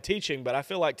finished with my teaching, but I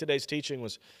feel like today's teaching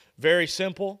was very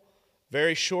simple,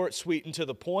 very short, sweet, and to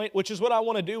the point, which is what I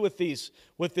want to do with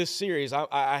this series.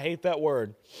 I hate that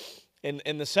word. And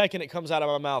the second it comes out of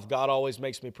my mouth, God always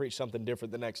makes me preach something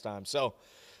different the next time.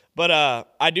 But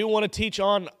I do want to teach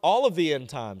on all of the end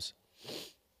times.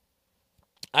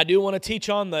 I do want to teach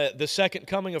on the second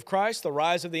coming of Christ, the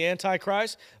rise of the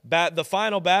Antichrist, the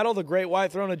final battle, the great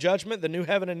white throne of judgment, the new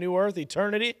heaven and new earth,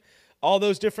 eternity, all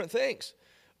those different things.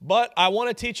 But I want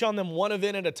to teach on them one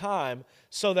event at a time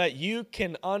so that you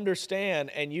can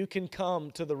understand and you can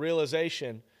come to the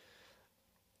realization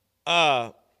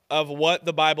of what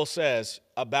the Bible says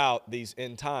about these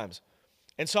end times.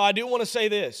 And so I do want to say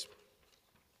this.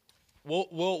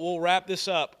 We'll wrap this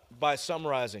up by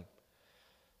summarizing.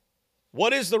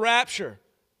 What is the rapture?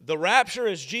 The rapture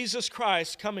is Jesus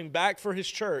Christ coming back for His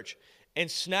church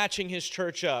and snatching His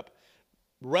church up.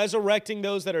 resurrecting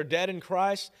those that are dead in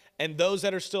Christ, and those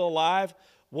that are still alive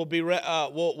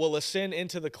will ascend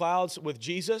into the clouds with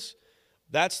Jesus.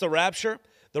 That's the rapture.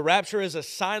 The rapture is a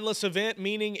signless event,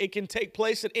 meaning it can take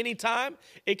place at any time.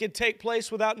 It can take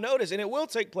place without notice, and it will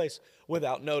take place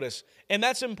without notice. And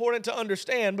that's important to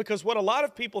understand, because what a lot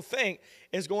of people think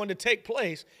is going to take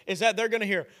place is that they're going to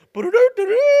hear,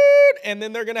 and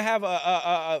then they're going to have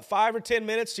a 5 or 10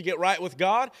 minutes to get right with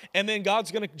God, and then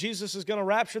Jesus is going to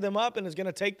rapture them up and is going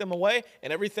to take them away,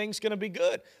 and everything's going to be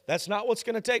good. That's not what's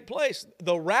going to take place.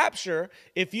 The rapture,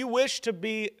 if you wish to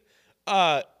be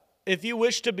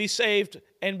saved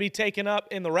and be taken up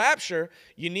in the rapture,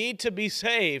 you need to be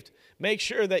saved. Make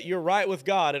sure that you're right with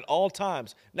God at all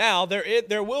times. Now,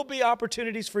 there will be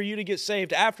opportunities for you to get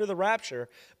saved after the rapture,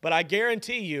 but I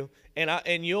guarantee you,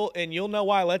 and you'll know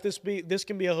why. This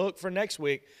can be a hook for next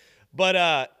week.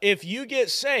 But if you get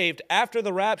saved after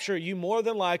the rapture, you more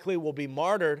than likely will be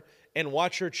martyred and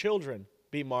watch your children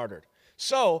be martyred.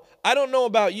 So, I don't know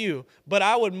about you, but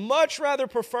I would much rather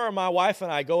prefer my wife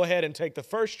and I go ahead and take the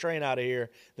first train out of here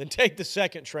than take the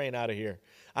second train out of here.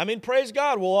 I mean, praise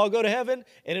God, we'll all go to heaven,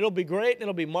 and it'll be great, and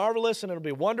it'll be marvelous, and it'll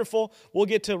be wonderful. We'll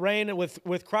get to reign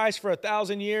with Christ for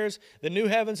 1,000 years, the new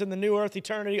heavens and the new earth,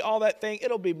 eternity, all that thing.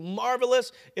 It'll be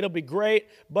marvelous. It'll be great,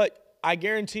 but I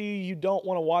guarantee you don't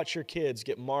want to watch your kids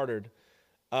get martyred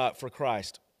for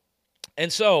Christ.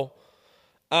 And so,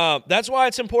 that's why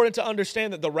it's important to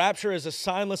understand that the rapture is a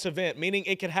signless event, meaning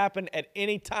it can happen at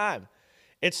any time.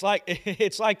 It's like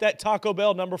that Taco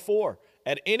Bell number 4.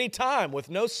 At any time, with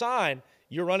no sign,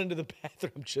 you're running to the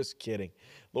bathroom. I'm just kidding.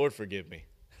 Lord, forgive me.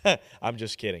 I'm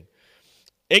just kidding.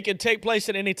 It can take place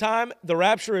at any time. The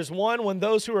rapture is one, when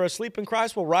those who are asleep in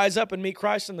Christ will rise up and meet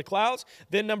Christ in the clouds.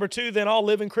 Then number 2, then all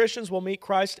living Christians will meet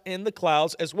Christ in the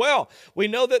clouds as well. We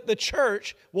know that the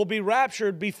church will be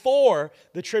raptured before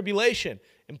the tribulation.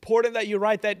 Important that you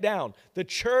write that down. The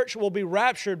church will be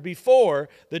raptured before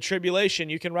the tribulation.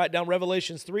 You can write down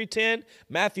Revelations 3:10,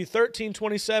 Matthew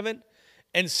 13:27,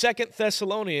 and 2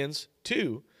 Thessalonians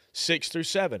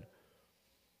 2:6-7.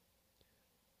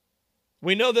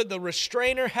 We know that the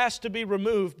restrainer has to be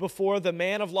removed before the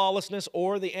man of lawlessness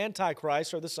or the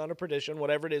Antichrist or the son of perdition,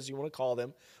 whatever it is you want to call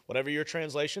them, whatever your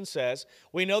translation says.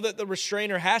 We know that the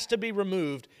restrainer has to be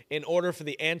removed in order for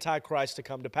the Antichrist to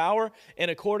come to power. And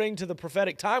according to the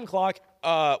prophetic time clock,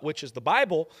 which is the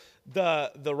Bible,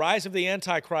 the rise of the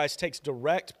Antichrist takes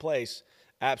direct place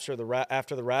after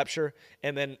the rapture.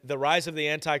 And then the rise of the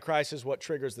Antichrist is what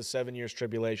triggers the 7 years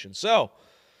tribulation. So,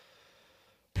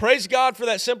 praise God for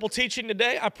that simple teaching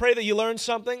today. I pray that you learned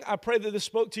something. I pray that this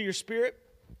spoke to your spirit.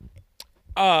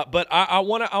 But I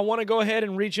want to go ahead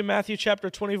and read you Matthew chapter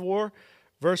 24,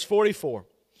 verse 44.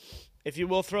 If you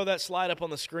will, throw that slide up on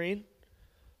the screen.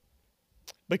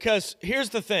 Because here's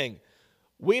the thing.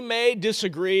 We may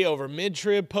disagree over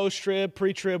mid-trib, post-trib,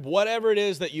 pre-trib, whatever it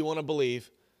is that you want to believe.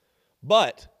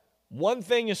 But one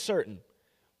thing is certain.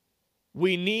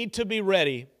 We need to be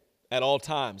ready at all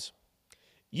times.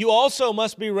 You also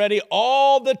must be ready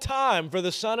all the time, for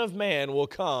the Son of Man will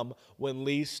come when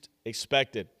least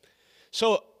expected.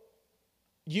 So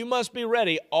you must be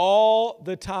ready all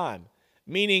the time,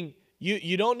 meaning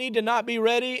you don't need to not be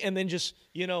ready and then just,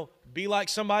 be like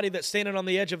somebody that's standing on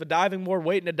the edge of a diving board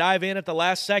waiting to dive in at the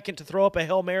last second to throw up a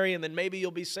Hail Mary and then maybe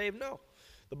you'll be saved. No.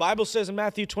 The Bible says in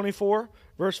Matthew 24,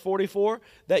 verse 44,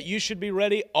 that you should be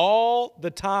ready all the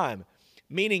time,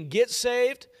 meaning get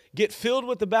saved, get filled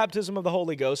with the baptism of the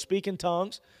Holy Ghost, speak in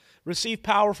tongues, receive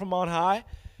power from on high,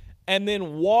 and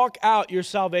then walk out your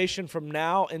salvation from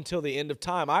now until the end of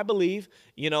time. I believe,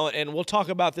 and we'll talk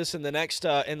about this in the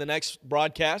next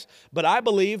broadcast, but I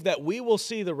believe that we will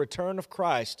see the return of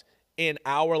Christ in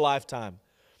our lifetime.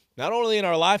 Not only in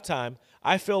our lifetime,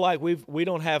 I feel like we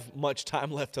don't have much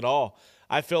time left at all.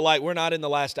 I feel like we're not in the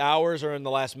last hours or in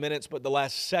the last minutes, but the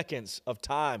last seconds of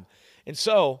time. And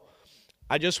so,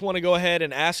 I just want to go ahead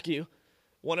and ask you,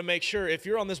 want to make sure, if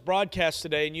you're on this broadcast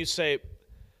today and you say,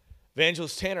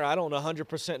 Evangelist Tanner, I don't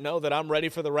 100% know that I'm ready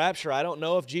for the rapture. I don't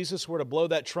know if Jesus were to blow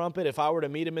that trumpet, if I were to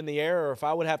meet him in the air, or if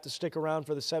I would have to stick around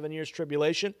for the 7 years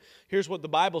tribulation. Here's what the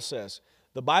Bible says.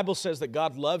 The Bible says that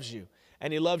God loves you,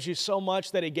 and he loves you so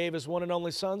much that he gave his one and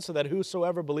only Son so that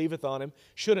whosoever believeth on him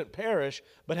shouldn't perish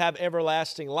but have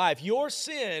everlasting life. Your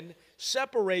sin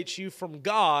separates you from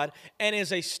God and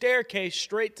is a staircase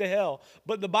straight to hell.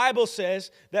 But the Bible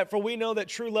says that, for we know that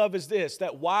true love is this,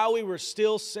 that while we were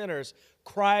still sinners,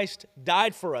 Christ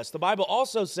died for us. The Bible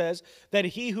also says that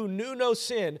he who knew no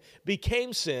sin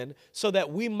became sin so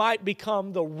that we might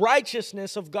become the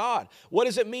righteousness of God. What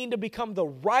does it mean to become the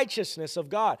righteousness of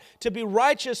God? To be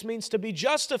righteous means to be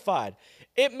justified.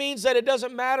 It means that it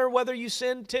doesn't matter whether you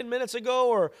sinned 10 minutes ago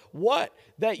or what,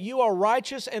 that you are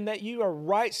righteous and that you are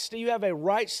right, you have a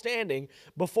right standing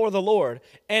before the Lord,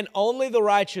 and only the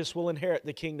righteous will inherit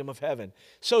the kingdom of heaven.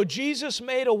 So Jesus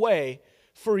made a way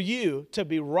for you to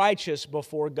be righteous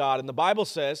before God. And the Bible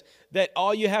says that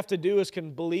all you have to do is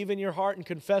can believe in your heart and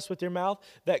confess with your mouth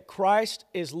that Christ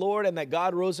is Lord and that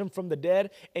God rose him from the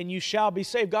dead, and you shall be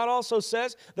saved. God also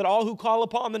says that all who call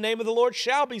upon the name of the Lord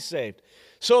shall be saved.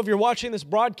 So if you're watching this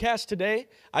broadcast today,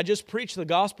 I just preached the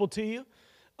gospel to you.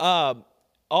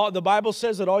 The Bible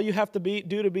says that all you have to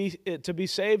do to be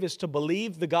saved is to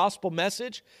believe the gospel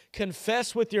message,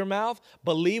 confess with your mouth,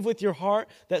 believe with your heart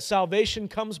that salvation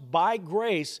comes by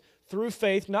grace through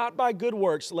faith, not by good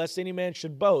works, lest any man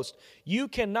should boast. You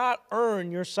cannot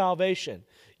earn your salvation.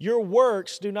 Your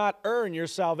works do not earn your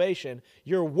salvation.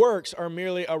 Your works are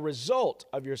merely a result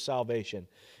of your salvation.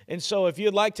 And so if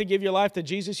you'd like to give your life to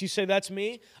Jesus, you say, that's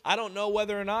me. I don't know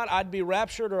whether or not I'd be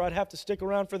raptured or I'd have to stick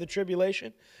around for the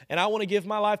tribulation. And I want to give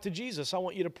my life to Jesus. I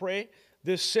want you to pray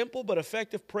this simple but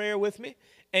effective prayer with me.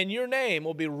 And your name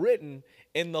will be written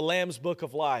in the Lamb's Book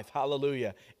of Life.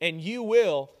 Hallelujah. And you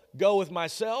will go with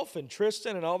myself and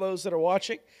Tristan and all those that are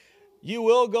watching. You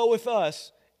will go with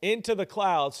us into the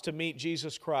clouds to meet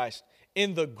Jesus Christ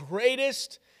in the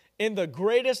greatest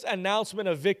announcement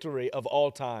of victory of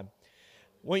all time.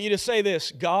 I want you to say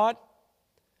this: God,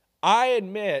 I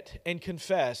admit and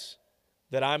confess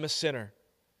that I'm a sinner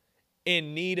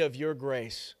in need of your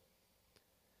grace.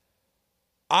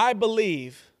 I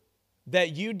believe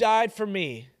that you died for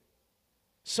me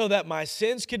so that my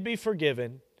sins could be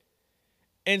forgiven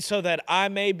and so that I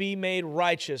may be made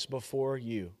righteous before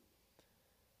you.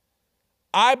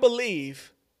 I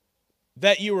believe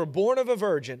that you were born of a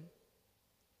virgin,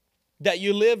 that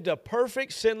you lived a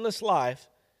perfect, sinless life,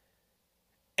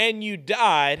 and you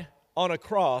died on a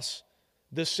cross,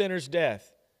 the sinner's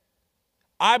death.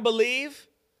 I believe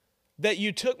that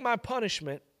you took my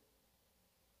punishment,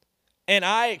 and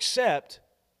I accept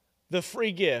the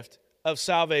free gift of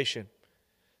salvation.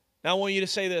 Now I want you to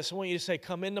say this. I want you to say,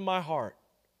 come into my heart.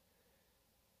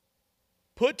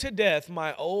 Put to death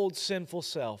my old sinful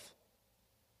self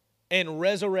and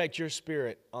resurrect your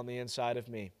spirit on the inside of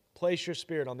me. Place your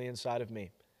spirit on the inside of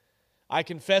me. I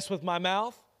confess with my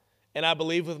mouth and I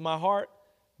believe with my heart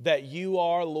that you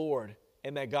are Lord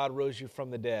and that God rose you from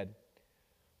the dead.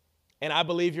 And I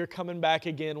believe you're coming back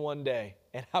again one day.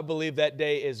 And I believe that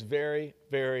day is very,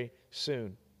 very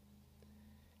soon.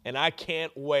 And I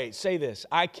can't wait. Say this: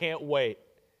 I can't wait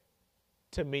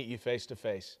to meet you face to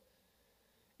face.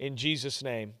 In Jesus'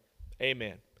 name,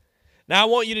 amen. Now I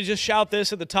want you to just shout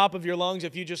this at the top of your lungs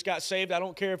if you just got saved. I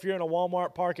don't care if you're in a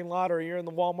Walmart parking lot or you're in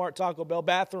the Walmart Taco Bell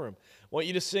bathroom. I want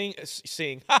you to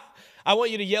sing. I want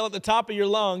you to yell at the top of your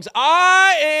lungs,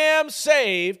 I am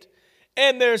saved,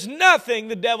 and there's nothing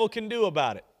the devil can do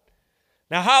about it.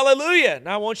 Now, hallelujah.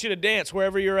 Now I want you to dance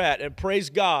wherever you're at and praise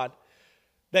God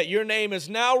that your name is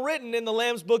now written in the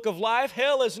Lamb's Book of Life.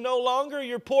 Hell is no longer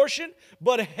your portion,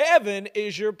 but heaven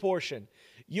is your portion.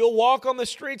 You'll walk on the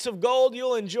streets of gold.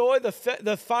 You'll enjoy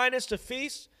the finest of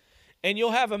feasts, and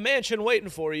you'll have a mansion waiting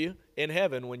for you in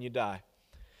heaven when you die.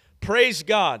 Praise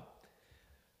God.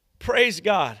 Praise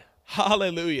God.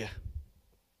 Hallelujah.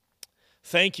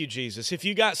 Thank you, Jesus. If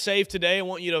you got saved today, I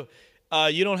want you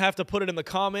to, you don't have to put it in the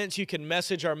comments. You can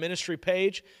message our ministry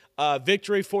page,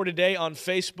 Victory for Today on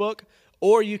Facebook,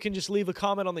 or you can just leave a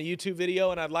comment on the YouTube video,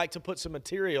 and I'd like to put some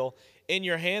material in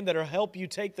your hand that will help you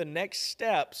take the next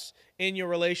steps in your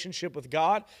relationship with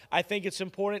God. I think it's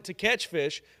important to catch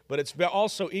fish, but it's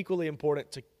also equally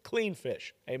important to clean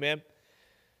fish. Amen?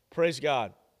 Praise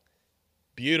God.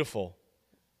 Beautiful.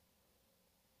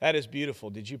 That is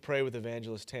beautiful. Did you pray with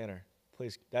Evangelist Tanner?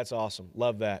 Please, that's awesome.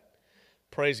 Love that.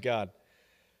 Praise God.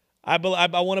 I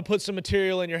want to put some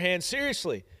material in your hand,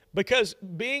 seriously, because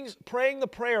praying the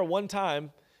prayer one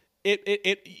time,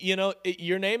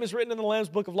 your name is written in the Lamb's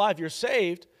Book of Life. You're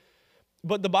saved,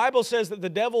 but the Bible says that the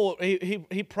devil,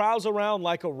 he prowls around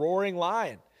like a roaring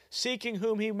lion, seeking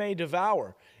whom he may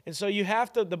devour. And so you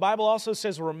have to, the Bible also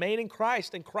says, remain in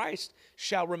Christ, and Christ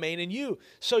shall remain in you.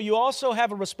 So you also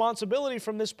have a responsibility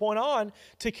from this point on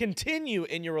to continue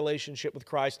in your relationship with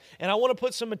Christ. And I want to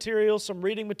put some materials, some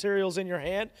reading materials in your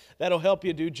hand that'll help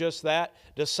you do just that.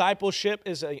 Discipleship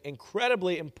is an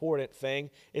incredibly important thing.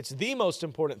 It's the most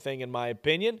important thing in my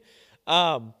opinion.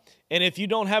 And if you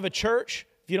don't have a church,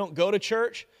 if you don't go to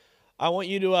church, I want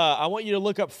you to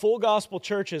look up full gospel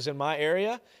churches in my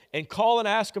area and call and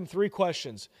ask them 3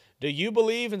 questions. Do you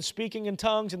believe in speaking in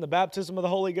tongues and the baptism of the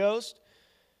Holy Ghost?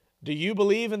 Do you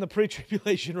believe in the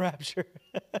pre-tribulation rapture?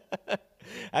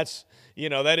 That's,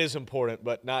 that is important,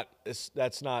 but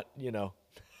that's not.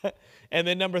 And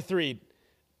then number 3,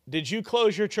 did you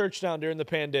close your church down during the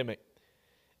pandemic?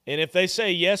 And if they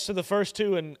say yes to the first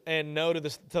 2 and no to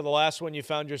the last one, you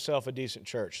found yourself a decent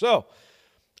church. So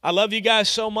I love you guys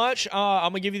so much.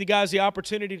 I'm going to give you guys the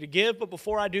opportunity to give, but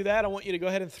before I do that, I want you to go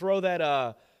ahead and throw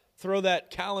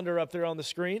that calendar up there on the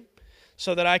screen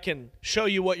so that I can show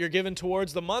you what you're giving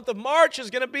towards. The month of March is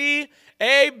going to be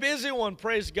a busy one,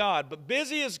 praise God. But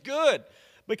busy is good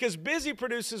because busy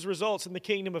produces results in the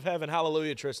kingdom of heaven.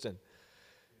 Hallelujah, Tristan.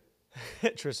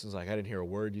 Tristan's like, I didn't hear a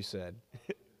word you said.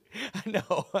 I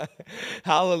know.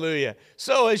 Hallelujah.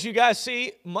 So as you guys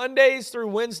see, Mondays through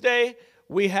Wednesday,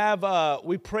 we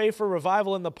pray for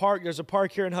revival in the park. There's a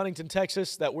park here in Huntington,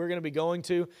 Texas that we're going to be going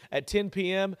to at 10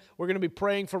 p.m. We're going to be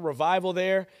praying for revival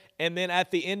there. And then at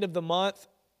the end of the month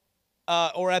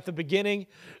or at the beginning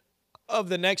of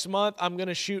the next month, I'm going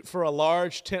to shoot for a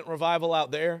large tent revival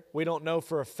out there. We don't know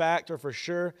for a fact or for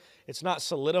sure. It's not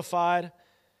solidified.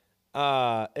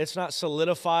 It's not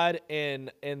solidified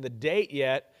in the date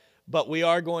yet, but we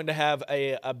are going to have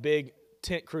a big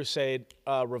tent crusade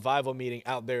revival meeting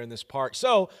out there in this park.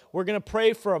 So we're going to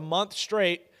pray for a month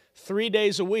straight, 3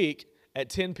 days a week at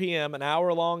 10 p.m., an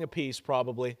hour long apiece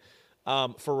probably,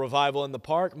 for revival in the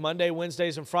park. Monday,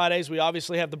 Wednesdays, and Fridays, we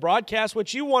obviously have the broadcast,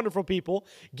 which you wonderful people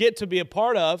get to be a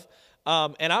part of.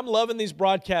 And I'm loving these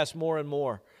broadcasts more and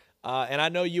more. And I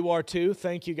know you are too.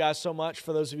 Thank you guys so much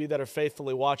for those of you that are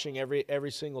faithfully watching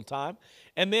every single time.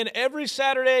 And then every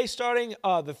Saturday starting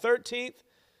the 13th,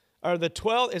 or the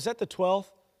 12th, is that the 12th?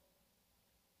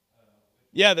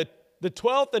 Yeah, the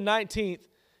 12th, the 19th,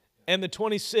 and the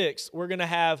 26th, we're going to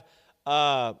have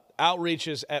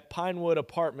outreaches at Pinewood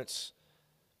Apartments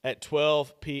at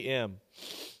 12 p.m.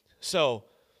 So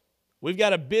we've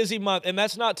got a busy month, and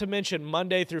that's not to mention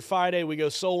Monday through Friday, we go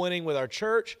soul winning with our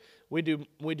church. We do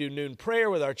noon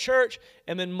prayer with our church,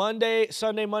 and then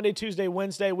Sunday, Monday, Tuesday,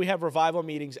 Wednesday, we have revival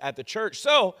meetings at the church.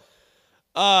 So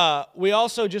we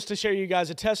also, just to share you guys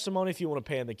a testimony, if you want to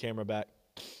pan the camera back,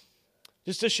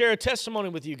 just to share a testimony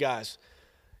with you guys.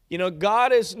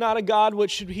 God is not a God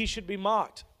which he should be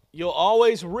mocked. You'll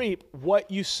always reap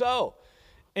what you sow.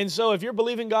 And so if you're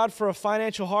believing God for a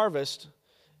financial harvest,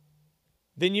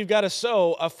 then you've got to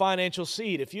sow a financial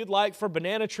seed. If you'd like for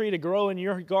banana tree to grow in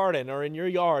your garden or in your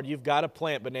yard, you've got to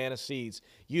plant banana seeds.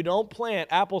 You don't plant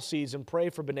apple seeds and pray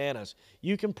for bananas.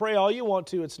 You can pray all you want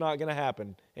to. It's not going to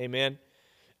happen. Amen.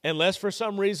 Unless for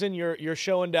some reason you're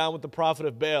showing down with the prophet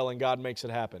of Baal and God makes it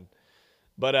happen.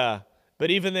 But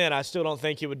even then, I still don't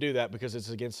think he would do that because it's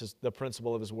against the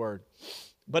principle of his word.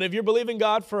 But if you're believing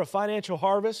God for a financial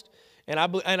harvest, and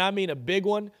I mean a big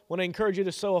one, I want to encourage you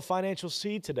to sow a financial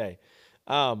seed today.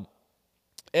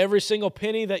 Every single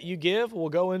penny that you give will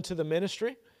go into the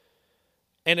ministry.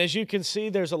 And as you can see,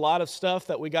 there's a lot of stuff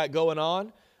that we got going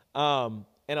on.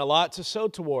 And a lot to sow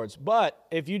towards. But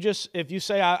if you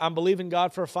say, I'm believing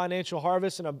God for a financial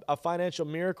harvest and a financial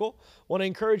miracle, I want to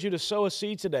encourage you to sow a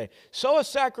seed today. Sow a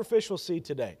sacrificial seed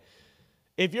today.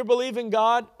 If you're believing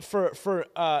God for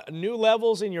new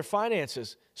levels in your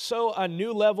finances, sow a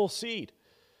new level seed.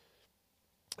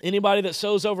 Anybody that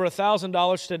sows over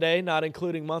 $1,000 today, not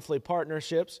including monthly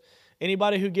partnerships,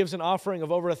 anybody who gives an offering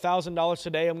of over $1,000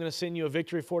 today, I'm going to send you a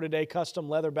Victory for Today custom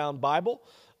leather-bound Bible.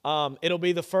 It'll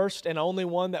be the first and only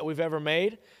one that we've ever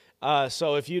made.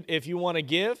 So if you want to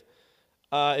give,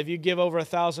 if you give over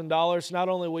 $1,000, not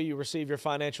only will you receive your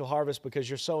financial harvest because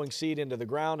you're sowing seed into the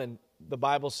ground, and the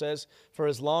Bible says, for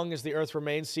as long as the earth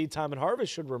remains, seed time and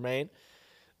harvest should remain.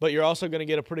 But you're also going to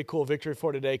get a pretty cool Victory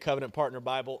for Today Covenant Partner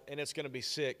Bible, and it's going to be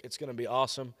sick. It's going to be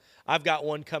awesome. I've got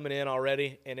one coming in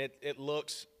already, and it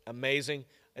looks amazing.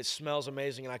 It smells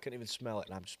amazing, and I couldn't even smell it,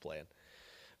 and I'm just playing.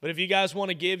 But if you guys want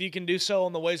to give, you can do so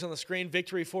on the ways on the screen,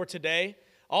 Victory for Today.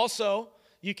 Also,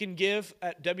 you can give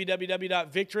at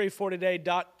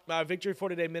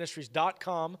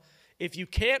www.victoryfortodayministries.com. If you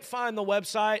can't find the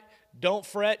website, don't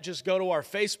fret. Just go to our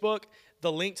Facebook.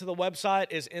 The link to the website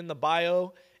is in the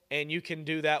bio, and you can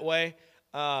do that way.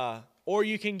 Or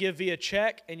you can give via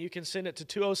check, and you can send it to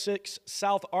 206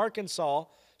 South Arkansas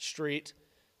Street,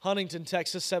 Huntington,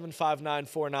 Texas,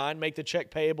 75949. Make the check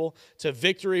payable to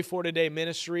Victory for Today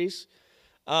Ministries.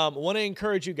 Want to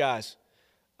encourage you guys.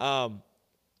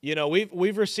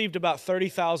 We've received about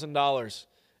 $30,000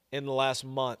 in the last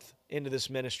month into this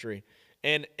ministry.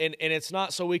 And it's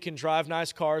not so we can drive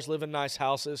nice cars, live in nice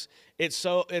houses.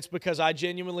 It's because I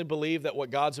genuinely believe that what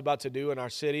God's about to do in our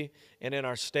city and in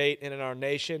our state and in our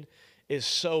nation is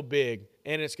so big,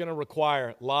 and it's going to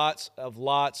require lots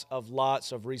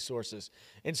of resources.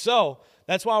 And so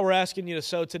that's why we're asking you to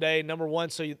sow today, number one,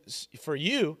 for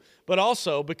you, but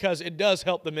also because it does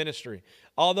help the ministry.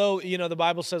 Although, the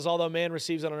Bible says, although man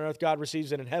receives it on earth, God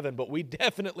receives it in heaven, but we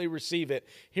definitely receive it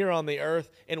here on the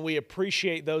earth, and we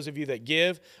appreciate those of you that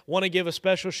give. Want to give a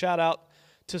special shout out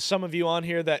to some of you on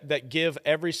here that give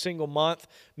every single month.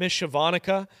 Miss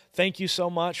Shavanica, thank you so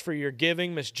much for your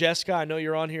giving. Miss Jessica, I know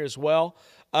you're on here as well.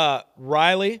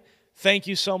 Riley, thank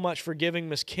you so much for giving.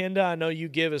 Miss Kenda, I know you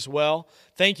give as well.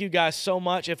 Thank you guys so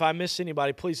much. If I missed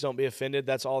anybody, please don't be offended.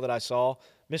 That's all that I saw.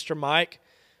 Mr. Mike,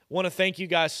 want to thank you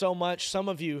guys so much. Some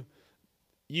of you,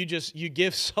 you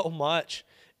give so much,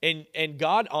 and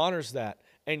God honors that.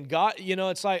 And God,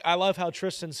 it's like, I love how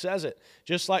Tristan says it.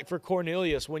 Just like for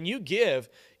Cornelius, when you give,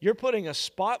 you're putting a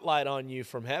spotlight on you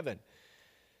from heaven.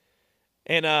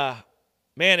 And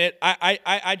man,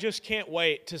 I just can't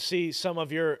wait to see some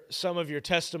of your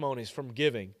testimonies from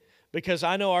giving. Because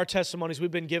I know our testimonies,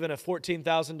 we've been given a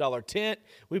 $14,000 tent.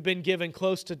 We've been given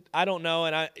close to, I don't know,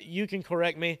 and you can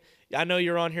correct me. I know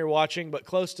you're on here watching, but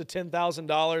close to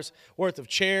 $10,000 worth of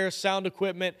chairs, sound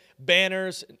equipment,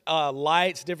 banners,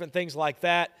 lights, different things like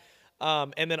that,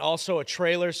 and then also a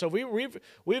trailer. So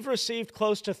we've received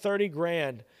close to 30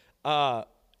 grand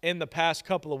in the past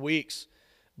couple of weeks,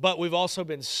 but we've also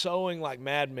been sowing like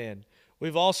madmen.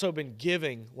 We've also been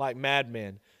giving like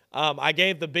madmen. I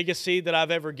gave the biggest seed that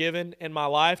I've ever given in my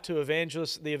life to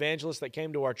the evangelist that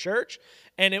came to our church,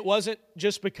 and it wasn't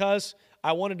just because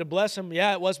I wanted to bless him.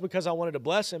 Yeah, it was because I wanted to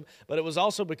bless him, but it was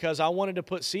also because I wanted to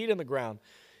put seed in the ground.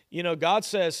 God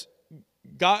says,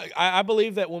 I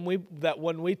believe that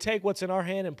when we take what's in our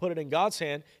hand and put it in God's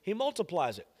hand, He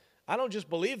multiplies it. I don't just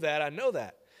believe that, I know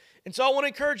that. And so I want to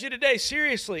encourage you today,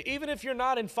 seriously, even if you're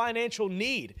not in financial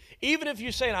need, even if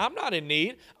you're saying, I'm not in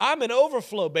need, I'm in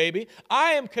overflow, baby.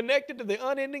 I am connected to the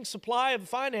unending supply of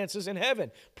finances in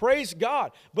heaven. Praise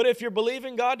God. But if you're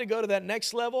believing God to go to that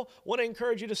next level, I want to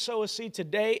encourage you to sow a seed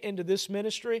today into this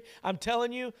ministry. I'm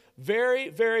telling you, very,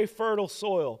 very fertile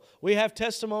soil. We have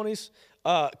testimonies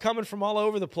coming from all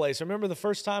over the place. I remember the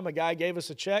first time a guy gave us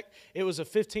a check. It was a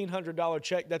 $1,500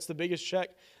 check. That's the biggest check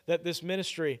that this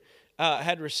ministry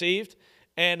had received,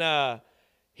 and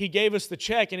he gave us the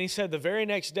check, and he said the very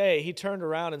next day he turned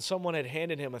around and someone had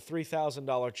handed him a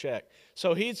 $3,000 check.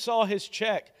 So he saw his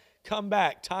check come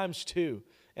back times 2,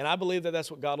 and I believe that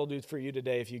that's what God will do for you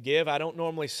today if you give. I don't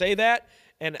normally say that,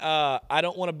 and I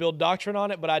don't want to build doctrine on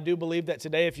it, but I do believe that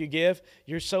today if you give,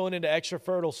 you're sowing into extra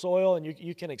fertile soil, and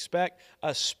you can expect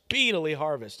a speedily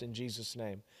harvest in Jesus'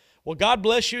 name. Well, God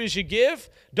bless you as you give.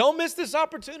 Don't miss this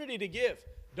opportunity to give.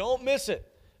 Don't miss it.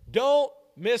 Don't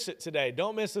miss it today.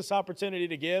 Don't miss this opportunity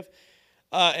to give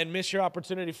and miss your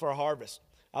opportunity for a harvest.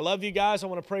 I love you guys. I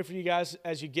want to pray for you guys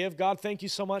as you give. God, thank you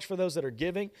so much for those that are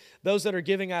giving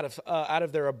out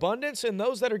of their abundance, and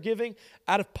those that are giving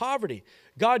out of poverty.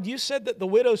 God, you said that the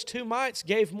widow's 2 mites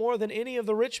gave more than any of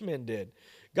the rich men did.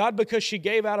 God, because she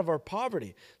gave out of her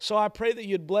poverty. So I pray that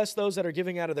you'd bless those that are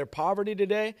giving out of their poverty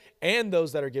today and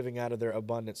those that are giving out of their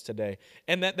abundance today,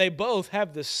 and that they both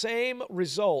have the same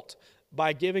result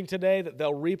by giving today, that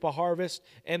they'll reap a harvest,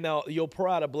 and you'll pour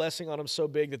out a blessing on them so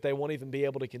big that they won't even be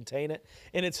able to contain it.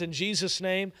 And it's in Jesus'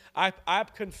 name. I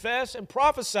confess and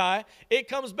prophesy it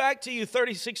comes back to you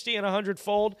 30, 60, and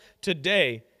 100-fold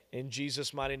today in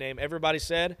Jesus' mighty name. Everybody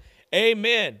said,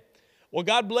 amen. Well,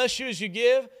 God bless you as you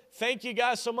give. Thank you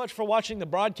guys so much for watching the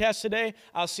broadcast today.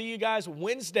 I'll see you guys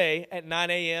Wednesday at 9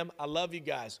 a.m. I love you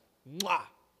guys. Mwah.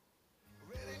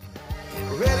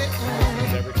 Ready?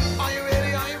 Are you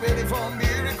ready? Are you ready for a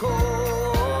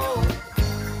miracle?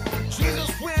 Jesus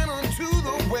went unto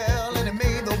the well and He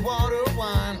made the water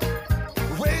wine.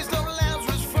 Raised up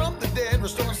Lazarus from the dead,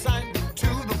 restored sight to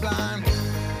the blind.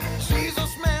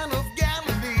 Jesus, man of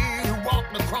Galilee, who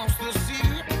walked across the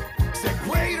sea, said,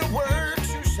 greater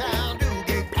works you shall do,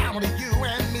 gave power to you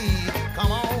and me.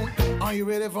 Come on, are you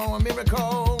ready for a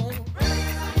miracle?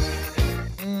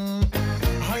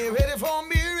 Are you ready for a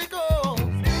miracle?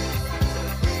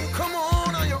 Come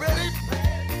on, are you ready?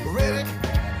 Ready?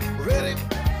 Ready?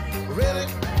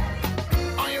 Ready?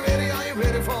 Are you ready? Are you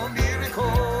ready for a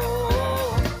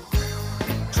miracle?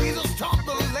 Jesus taught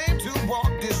the lame to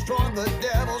walk, destroyed the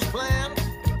devil's plan,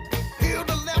 healed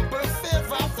the leper, fed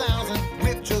 5,000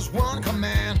 with just one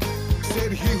command.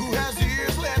 Said, he who has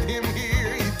ears, let him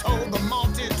hear. He told the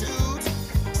multitudes,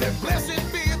 said,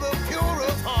 blessed be the pure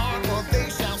of heart, for they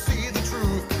shall see the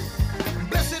truth.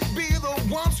 Blessed be the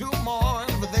ones who mourn,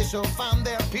 for they shall find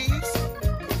their peace.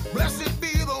 Blessed be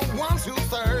the ones who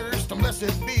thirst, and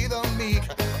blessed be the meek.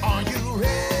 Are you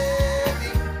ready?